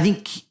 And I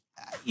think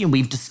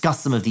we've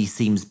discussed some of these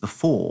themes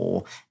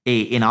before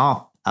in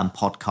our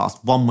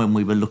podcast. One when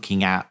we were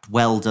looking at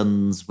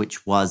Weldon's,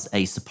 which was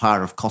a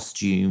supplier of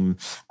costume,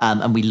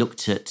 and we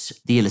looked at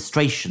the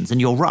illustrations. And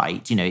you're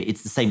right,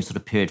 it's the same sort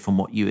of period from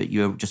what you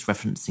were just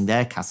referencing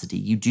there, Cassidy.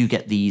 You do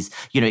get these,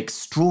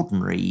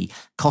 extraordinary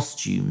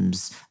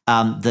costumes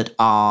that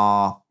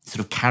are sort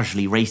of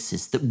casually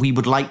racist, that we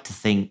would like to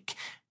think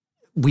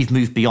we've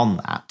moved beyond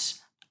that.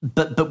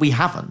 But we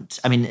haven't.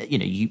 I mean,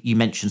 you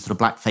mentioned sort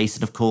of blackface,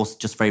 and of course,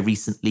 just very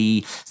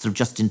recently, sort of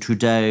Justin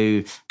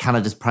Trudeau,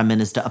 Canada's Prime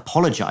Minister,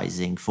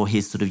 apologising for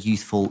his sort of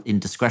youthful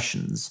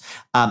indiscretions.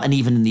 And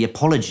even in the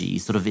apology,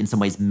 sort of in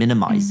some ways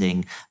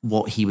minimising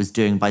what he was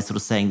doing by sort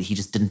of saying that he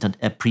just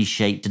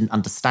didn't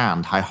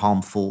understand how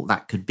harmful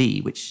that could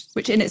be, which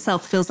in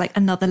itself feels like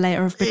another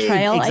layer of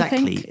betrayal,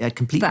 exactly, I think.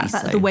 Completely so.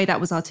 The way that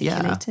was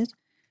articulated. Yeah.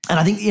 And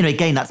I think,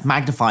 again, that's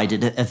magnified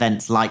at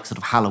events like sort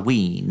of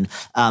Halloween.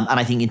 And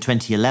I think in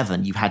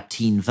 2011, you had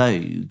Teen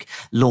Vogue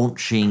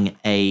launching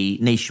a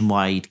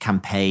nationwide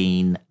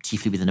campaign,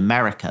 chiefly within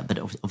America, but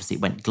obviously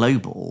it went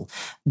global,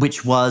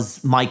 which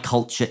was My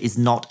Culture is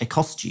Not a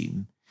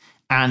Costume.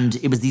 And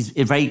it was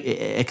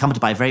accompanied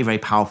by a very, very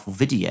powerful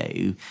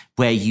video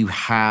where you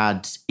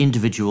had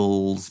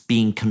individuals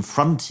being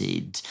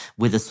confronted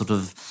with a sort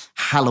of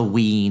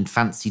Halloween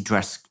fancy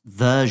dress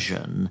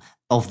version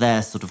of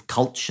their sort of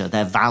culture,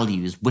 their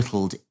values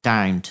whittled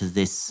down to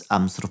this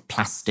sort of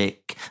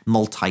plastic,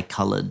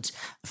 multicolored,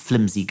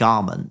 flimsy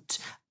garment.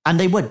 And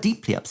they were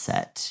deeply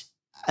upset.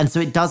 And so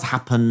it does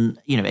happen,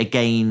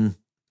 again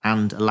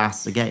and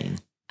alas, again.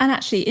 And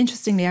actually,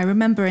 interestingly, I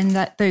remember in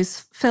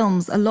those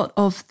films, a lot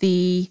of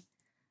the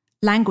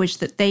language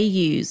that they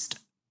used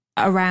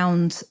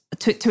around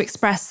to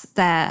express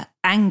their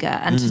anger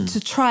and to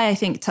try, I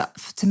think,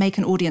 to make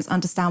an audience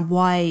understand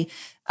why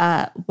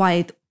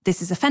this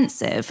is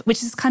offensive,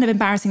 which is kind of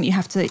embarrassing that you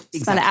have to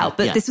spell it out.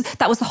 But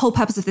that was the whole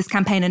purpose of this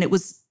campaign, and it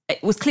was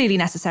clearly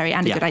necessary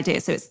and a good idea.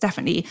 So it's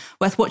definitely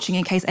worth watching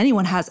in case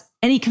anyone has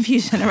any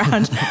confusion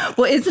around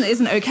what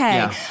isn't okay.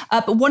 Yeah.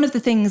 But one of the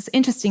things,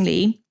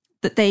 interestingly,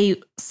 that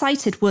they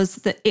cited was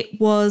that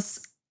it was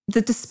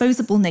the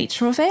disposable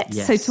nature of it.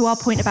 Yes. So to our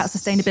point about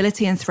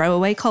sustainability and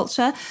throwaway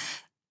culture,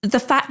 the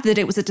fact that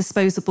it was a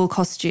disposable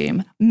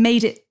costume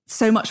made it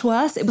so much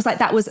worse. It was like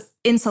that was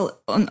insult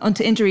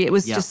onto injury. It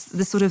was just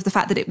the sort of the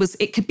fact that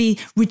it could be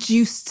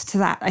reduced to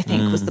that, I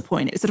think, was the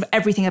point. It was sort of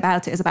everything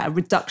about it is about a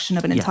reduction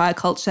of an entire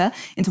culture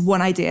into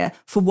one idea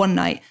for one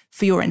night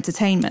for your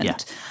entertainment. Yeah.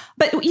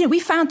 But, we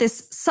found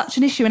this such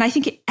an issue. And I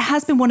think it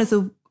has been one of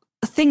the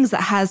things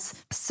that has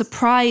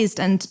surprised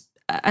and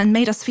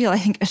made us feel, I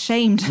think,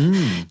 ashamed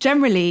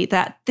generally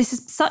that this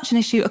is such an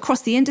issue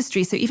across the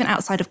industry. So even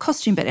outside of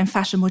costume, but in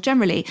fashion more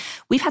generally,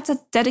 we've had to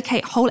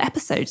dedicate whole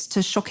episodes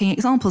to shocking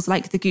examples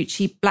like the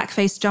Gucci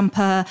blackface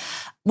jumper,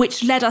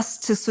 which led us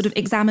to sort of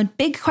examine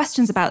big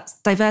questions about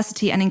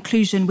diversity and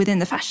inclusion within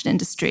the fashion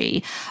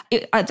industry.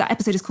 That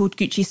episode is called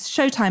Gucci's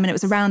Showtime, and it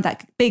was around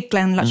that big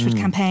Glenn Luchford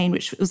campaign,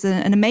 which was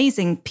an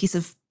amazing piece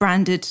of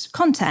branded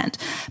content.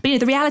 But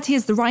the reality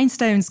is the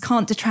rhinestones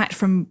can't detract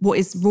from what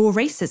is raw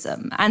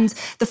racism. And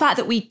the fact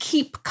that we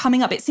keep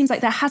coming up, it seems like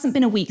there hasn't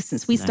been a week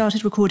since we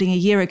started recording a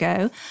year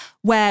ago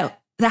where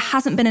there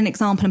hasn't been an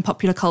example in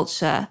popular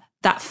culture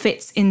that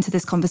fits into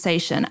this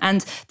conversation.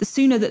 And the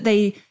sooner that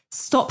they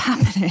stop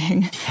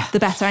happening, the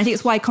better. I think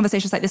it's why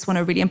conversations like this one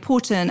are really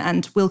important,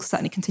 and we'll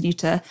certainly continue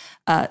to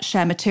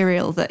share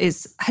material that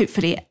is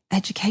hopefully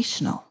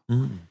educational.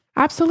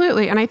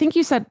 Absolutely. And I think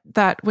you said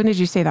that, when did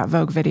you say that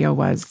Vogue video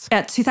was?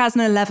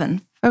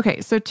 2011.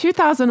 Okay, so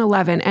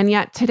 2011, and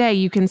yet today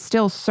you can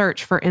still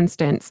search, for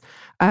instance,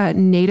 a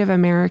Native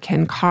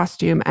American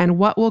costume, and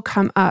what will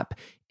come up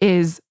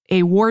is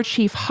a war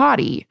chief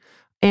hottie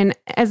in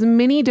as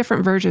many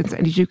different versions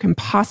as you can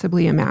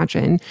possibly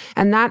imagine.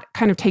 And that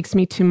kind of takes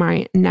me to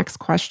my next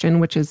question,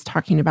 which is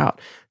talking about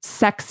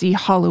sexy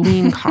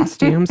Halloween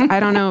costumes. I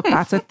don't know if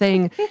that's a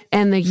thing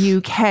in the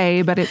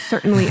UK, but it's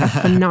certainly a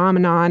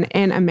phenomenon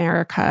in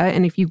America.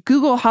 And if you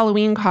Google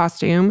Halloween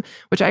costume,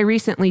 which I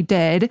recently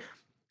did,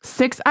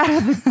 6 out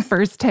of the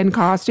first 10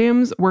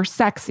 costumes were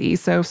sexy.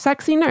 So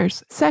sexy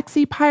nurse,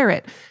 sexy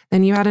pirate.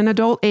 Then you had an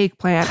adult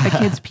eggplant, a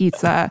kid's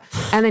pizza,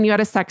 and then you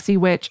had a sexy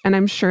witch. And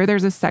I'm sure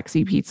there's a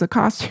sexy pizza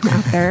costume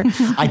out there.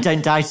 I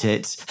don't doubt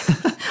it.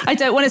 I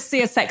don't want to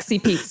see a sexy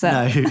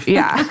pizza. No.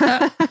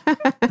 Yeah.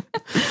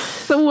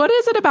 So what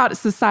is it about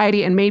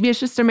society, and maybe it's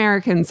just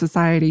American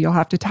society, you'll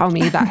have to tell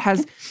me, that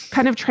has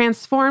kind of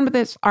transformed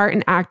this art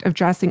and act of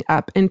dressing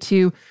up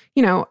into,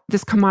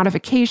 this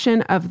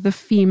commodification of the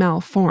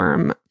female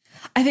form?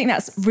 I think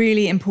that's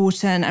really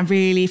important and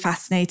really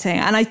fascinating.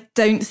 And I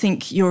don't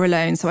think you're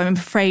alone. So I'm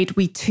afraid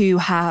we too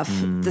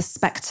have the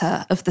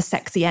spectre of the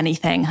sexy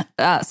anything,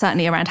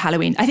 certainly around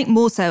Halloween. I think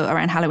more so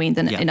around Halloween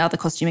than in other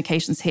costume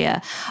occasions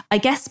here. I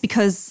guess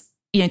because,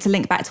 to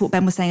link back to what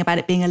Ben was saying about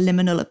it being a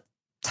liminal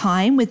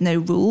time with no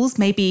rules,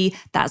 maybe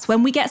that's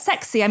when we get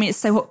sexy. I mean, it's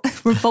so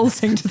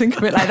revolting to think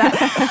of it like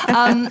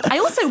that. I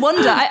also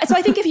wonder, so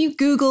I think if you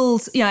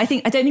Googled, I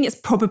don't think it's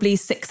probably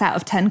 6 out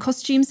of 10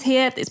 costumes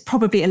here. It's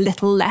probably a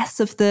little less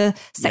of the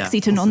sexy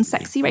to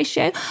non-sexy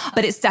ratio,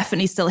 but it's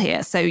definitely still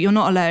here. So you're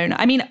not alone.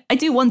 I mean, I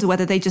do wonder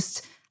whether they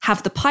just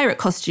have the pirate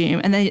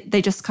costume and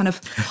they just kind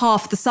of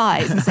half the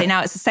size and say,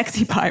 now it's a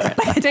sexy pirate.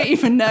 Like, I don't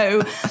even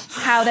know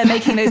how they're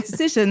making those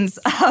decisions.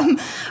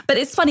 But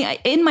it's funny,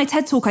 in my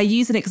TED Talk, I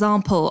use an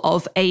example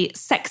of a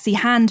sexy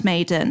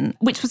handmaiden,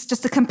 which was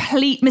just a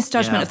complete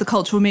misjudgment of the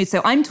cultural mood. So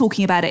I'm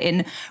talking about it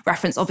in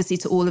reference, obviously,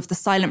 to all of the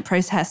silent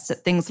protests at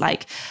things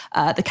like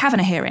the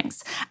Kavanaugh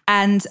hearings.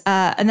 And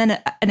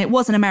it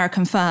was an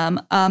American firm,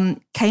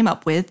 came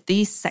up with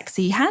the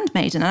sexy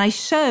handmaiden. And I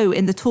show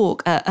in the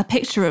talk a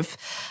picture of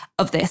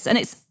this. And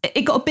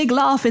it got a big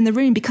laugh in the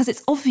room because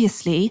it's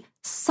obviously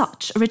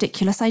such a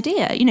ridiculous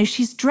idea.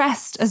 She's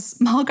dressed as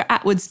Margaret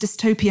Atwood's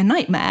dystopian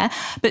nightmare,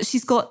 but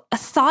she's got a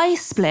thigh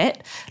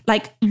split,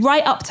 like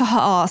right up to her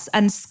arse,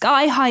 and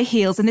sky-high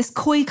heels and this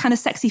coy kind of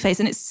sexy face.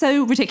 And it's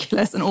so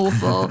ridiculous and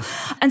awful.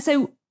 And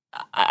so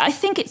I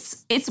think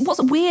it's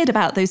what's weird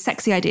about those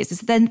sexy ideas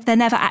is they're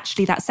never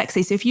actually that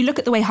sexy. So if you look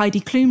at the way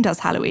Heidi Klum does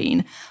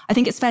Halloween, I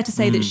think it's fair to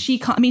say that she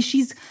can't,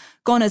 she's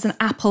gone as an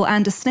apple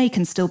and a snake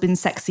and still been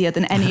sexier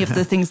than any of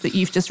the things that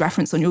you've just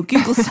referenced on your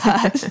Google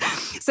search.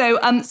 So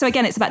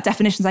again, it's about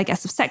definitions, I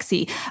guess, of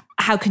sexy.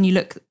 How can you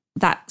look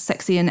that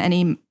sexy in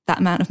that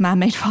amount of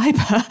man-made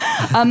fiber?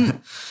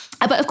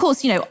 But of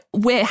course,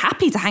 we're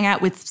happy to hang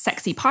out with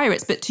sexy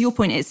pirates. But to your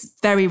point, it's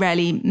very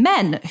rarely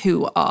men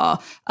who are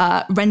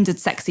rendered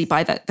sexy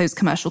by those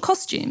commercial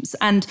costumes.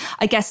 And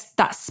I guess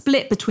that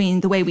split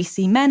between the way we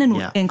see men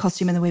in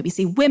costume and the way we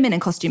see women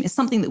in costume is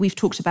something that we've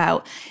talked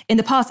about in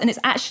the past. And it's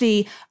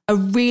actually a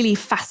really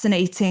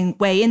fascinating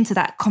way into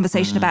that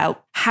conversation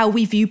about how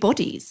we view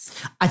bodies.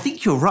 I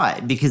think you're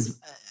right, because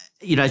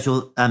as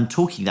you're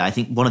talking there, I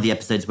think one of the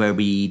episodes where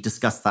we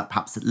discussed that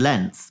perhaps at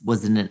length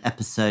was in an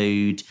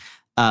episode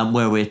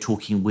where we're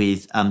talking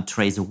with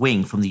Teresa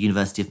Wing from the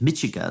University of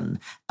Michigan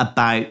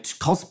about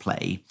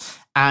cosplay.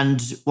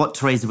 And what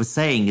Teresa was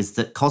saying is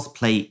that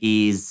cosplay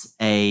is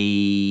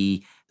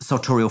a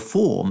sartorial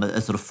form,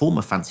 a sort of form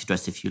of fancy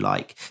dress, if you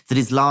like, that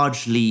is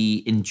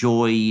largely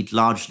enjoyed,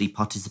 largely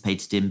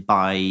participated in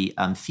by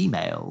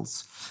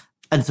females.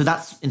 And so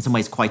that's in some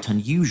ways quite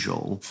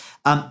unusual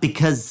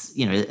because,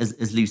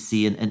 as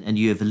Lucy and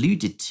you have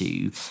alluded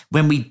to,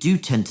 when we do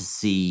tend to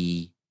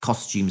see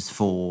costumes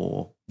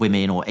for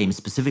women or aim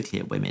specifically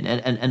at women,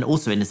 and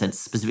also in a sense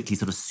specifically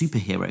sort of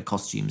superhero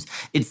costumes,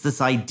 it's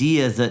this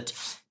idea that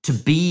to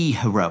be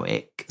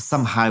heroic,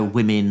 somehow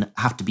women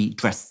have to be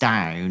dressed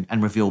down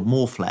and reveal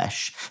more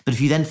flesh. But if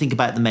you then think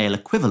about the male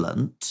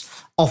equivalent,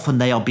 often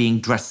they are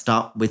being dressed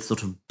up with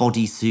sort of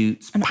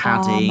bodysuits,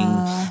 padding.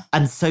 Armor.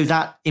 And so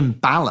that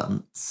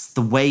imbalance,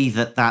 the way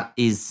that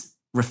is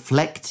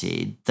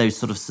reflected, those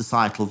sort of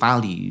societal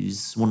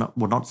values, not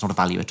it's not a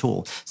value at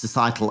all,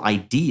 societal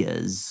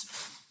ideas,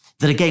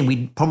 that again,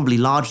 we probably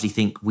largely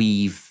think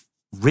we've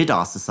rid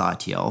our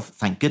society of,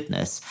 thank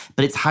goodness,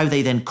 but it's how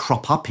they then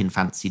crop up in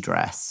fancy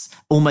dress,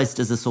 almost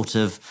as a sort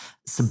of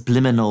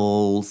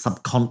subliminal,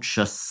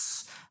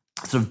 subconscious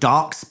sort of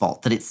dark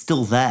spot, that it's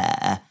still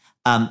there,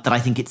 that I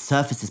think it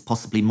surfaces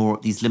possibly more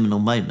at these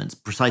liminal moments,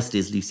 precisely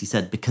as Lucy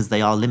said, because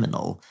they are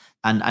liminal.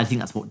 And I think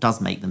that's what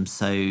does make them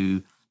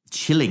so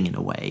chilling in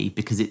a way,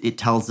 because it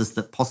tells us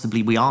that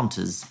possibly we aren't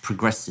as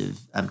progressive,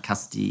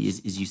 Cassidy,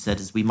 as you said,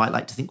 as we might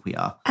like to think we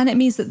are. And it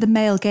means that the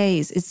male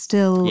gaze is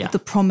still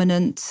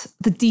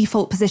the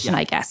default position,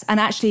 I guess. And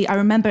actually, I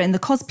remember in the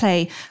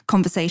cosplay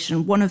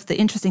conversation, one of the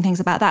interesting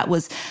things about that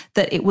was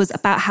that it was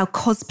about how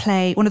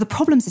cosplay, one of the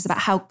problems is about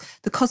how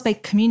the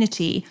cosplay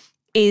community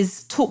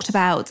is talked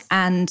about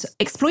and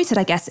exploited,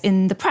 I guess,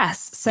 in the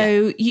press.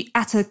 So you,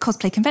 at a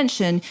cosplay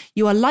convention,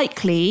 you are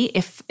likely,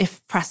 if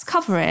press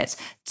cover it,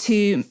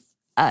 to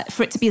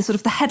for it to be sort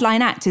of the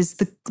headline act is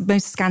the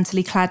most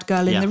scantily clad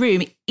girl in the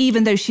room,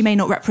 even though she may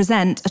not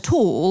represent at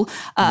all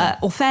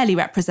or fairly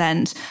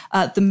represent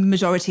the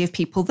majority of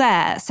people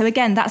there. So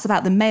again, that's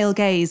about the male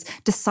gaze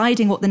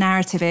deciding what the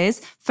narrative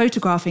is,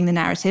 photographing the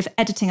narrative,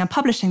 editing and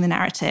publishing the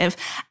narrative.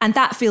 And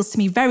that feels to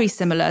me very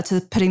similar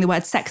to putting the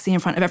word sexy in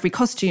front of every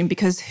costume,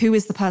 because who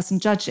is the person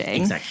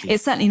judging? Exactly.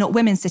 It's certainly not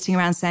women sitting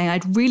around saying,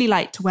 I'd really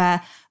like to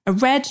wear a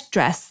red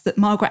dress that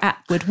Margaret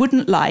Atwood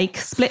wouldn't like,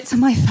 split to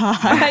my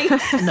thigh.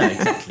 No,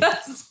 exactly.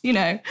 You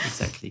know.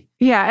 Exactly.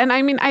 Yeah. And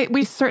I mean,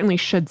 we certainly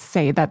should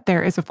say that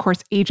there is, of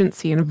course,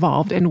 agency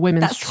involved in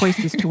women's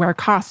choices to wear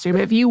costume.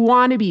 If you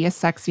want to be a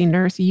sexy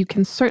nurse, you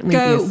can certainly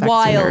be a sexy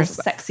wild, nurse.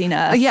 Sexy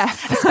nurse.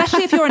 Yes.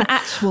 Especially if you're an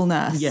actual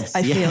nurse. Yes,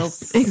 I feel.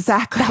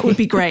 Exactly. That would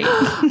be great.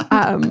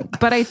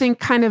 But I think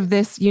kind of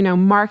this,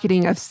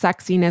 marketing of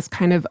sexiness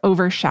kind of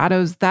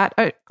overshadows that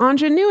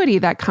ingenuity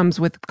that comes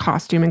with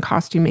costume and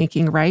costume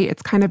making, right?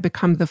 It's kind of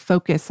become the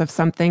focus of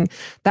something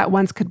that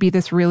once could be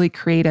this really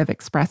creative,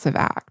 expressive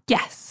act.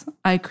 Yes,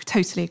 I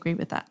totally agree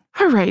with that.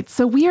 All right,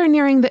 so we are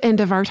nearing the end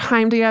of our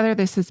time together.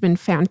 This has been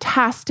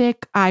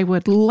fantastic. I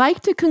would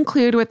like to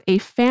conclude with a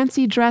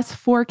fancy dress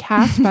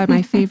forecast by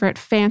my favorite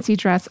fancy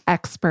dress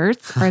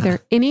experts. Are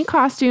there any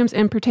costumes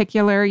in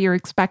particular you're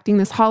expecting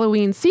this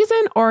Halloween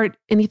season, or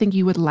anything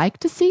you would like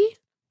to see?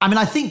 I mean,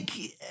 I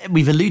think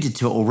we've alluded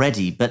to it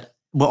already, but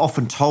we're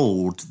often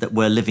told that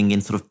we're living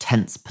in sort of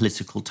tense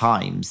political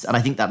times. And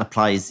I think that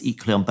applies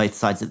equally on both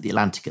sides of the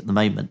Atlantic at the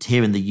moment.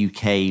 Here in the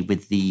UK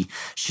with the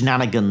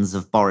shenanigans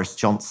of Boris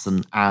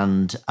Johnson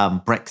and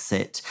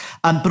Brexit,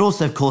 but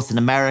also, of course, in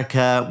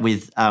America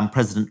with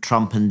President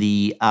Trump and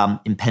the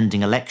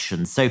impending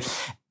election. So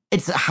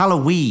it's at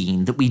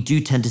Halloween that we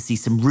do tend to see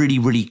some really,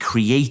 really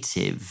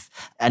creative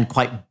and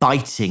quite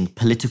biting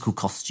political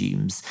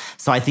costumes.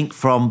 So I think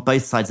from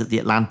both sides of the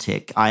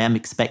Atlantic, I am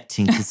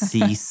expecting to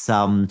see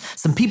some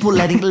people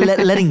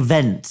letting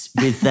vent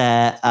with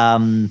their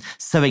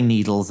sewing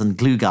needles and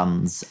glue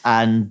guns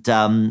and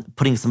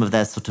putting some of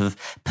their sort of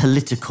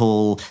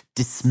political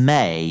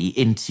dismay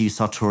into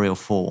sartorial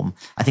form.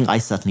 I think I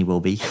certainly will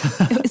be.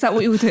 Is that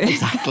what you will do?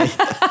 Exactly.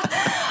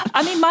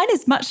 I mean, mine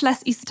is much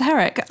less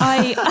esoteric.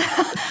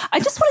 I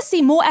just want to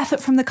see more effort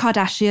from the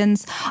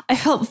Kardashians. I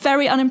felt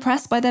very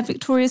unimpressed by their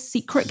Victoria's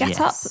Secret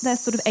get-up, their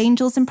sort of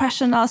Angels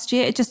impression last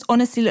year. It just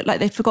honestly looked like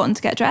they'd forgotten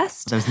to get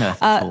dressed. There was no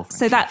effort at all.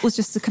 So that was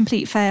just a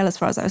complete fail as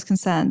far as I was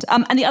concerned.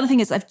 And the other thing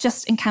is I've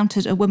just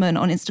encountered a woman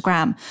on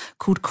Instagram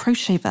called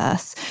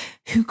Crochetverse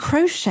who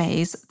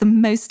crochets the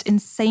most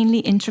insanely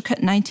intricate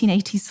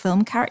 1980s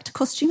film character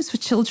costumes for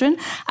children.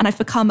 And I've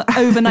become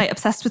overnight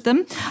obsessed with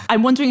them.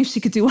 I'm wondering if she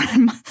could do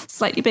one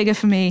slightly bigger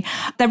for me.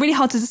 They're really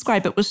hard to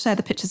describe, but we'll share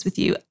the pictures with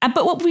you.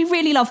 But what we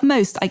really love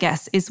most, I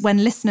guess, is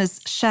when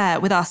listeners share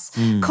with us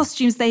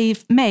costumes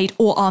they've made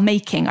or are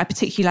making. I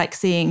particularly like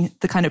seeing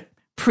the kind of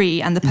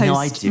pre and the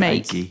post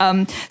make.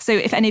 So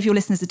if any of your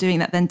listeners are doing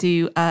that, then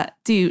do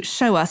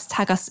show us,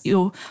 tag us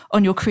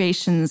on your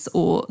creations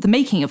or the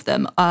making of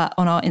them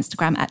on our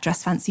Instagram at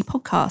Dress Fancy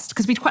Podcast,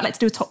 because we'd quite like to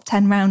do a top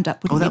 10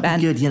 roundup, wouldn't we, Ben?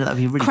 That'd be good. Yeah, that'd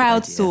be really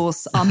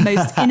crowdsource our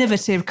most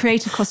innovative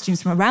creative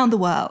costumes from around the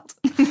world.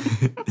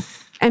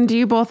 And do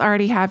you both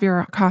already have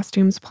your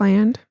costumes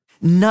planned?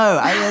 No,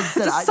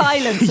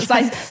 silence as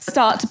I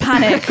start to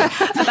panic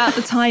about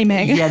the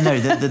timing. Yeah, no,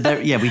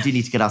 we do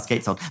need to get our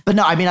skates on. But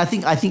no, I mean, I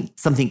think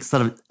something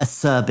sort of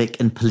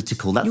acerbic and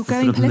political. That's You're the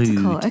going sort of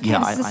political. mood. Okay,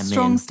 Yeah, this is a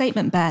strong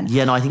statement, Ben.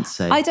 Yeah, no, I think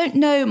so. I don't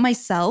know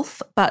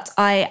myself, but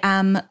I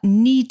am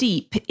knee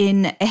deep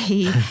in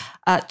a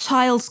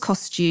child's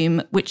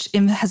costume, which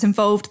has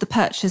involved the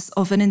purchase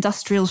of an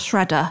industrial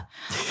shredder.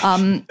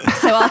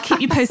 So I'll keep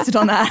you posted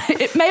on that.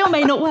 It may or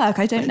may not work.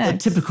 I don't know. A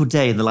typical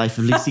day in the life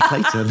of Lucy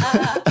Clayton.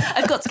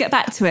 I've got to get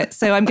back to it,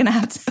 so I'm going to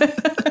have to.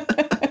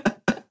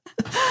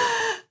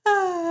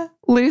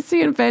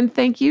 Lucy and Ben,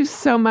 thank you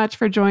so much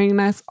for joining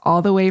us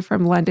all the way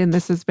from London.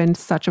 This has been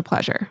such a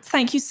pleasure.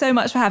 Thank you so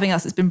much for having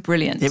us. It's been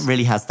brilliant. It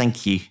really has.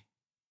 Thank you.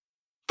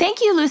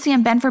 Thank you, Lucy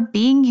and Ben, for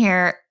being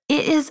here.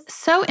 It is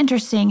so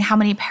interesting how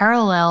many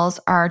parallels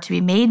are to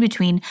be made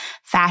between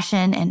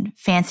fashion and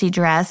fancy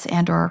dress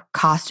and or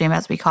costume,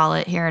 as we call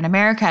it here in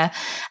America.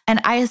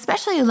 And I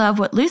especially love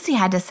what Lucy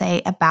had to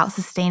say about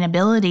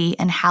sustainability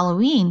and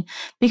Halloween,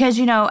 because,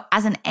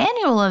 as an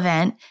annual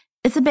event,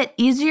 it's a bit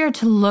easier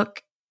to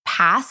look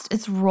past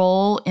its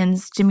role in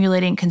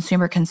stimulating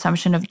consumer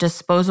consumption of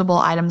disposable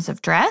items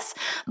of dress.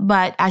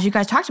 But as you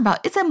guys talked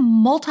about, it's a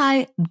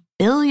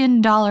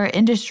multi-billion-dollar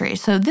industry.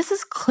 So this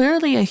is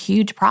clearly a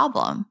huge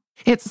problem.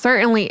 It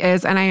certainly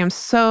is. And I am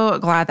so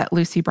glad that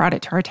Lucy brought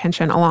it to our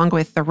attention, along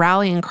with the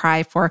rallying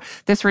cry for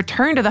this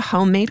return to the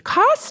homemade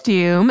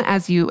costume,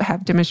 as you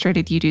have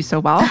demonstrated you do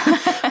so well,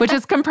 which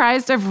is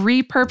comprised of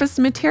repurposed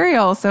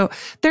material. So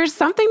there's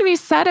something to be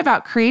said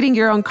about creating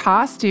your own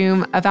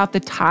costume, about the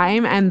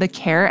time and the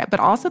care, but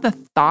also the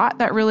thought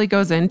that really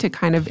goes into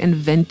kind of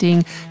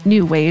inventing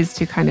new ways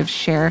to kind of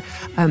share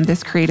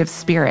this creative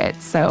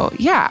spirit. So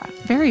yeah,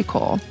 very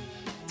cool.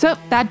 So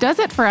that does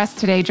it for us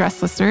today,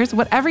 dress listeners.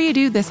 Whatever you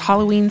do this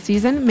Halloween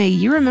season, may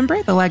you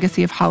remember the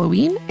legacy of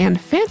Halloween and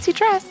fancy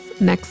dress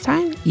next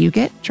time you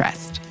get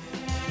dressed.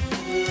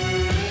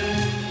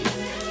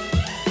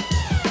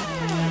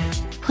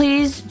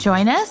 Please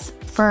join us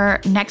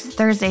for next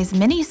Thursday's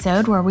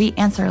mini-sode where we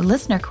answer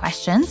listener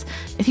questions.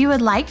 If you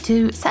would like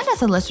to send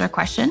us a listener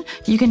question,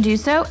 you can do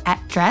so at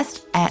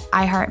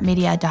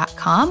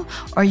dressed@iheartmedia.com,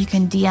 or you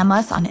can DM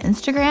us on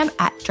Instagram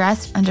at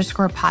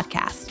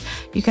dressed_podcast.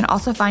 You can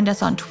also find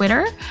us on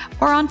Twitter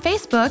or on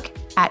Facebook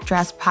at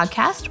Dressed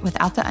Podcast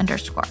without the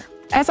underscore.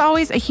 As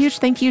always, a huge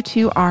thank you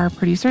to our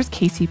producers,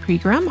 Casey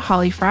Pregram,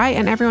 Holly Fry,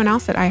 and everyone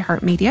else at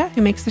iHeartMedia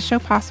who makes the show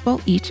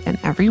possible each and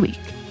every week.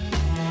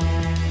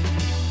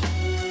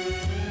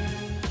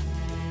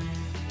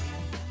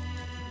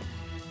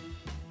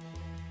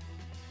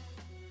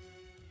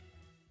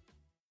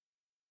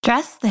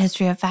 Dress, the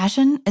History of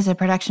Fashion is a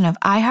production of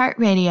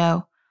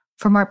iHeartRadio.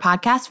 For more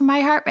podcasts from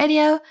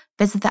iHeartRadio,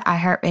 visit the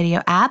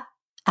iHeartRadio app,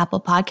 Apple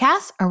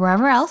Podcasts, or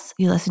wherever else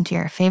you listen to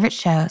your favorite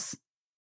shows.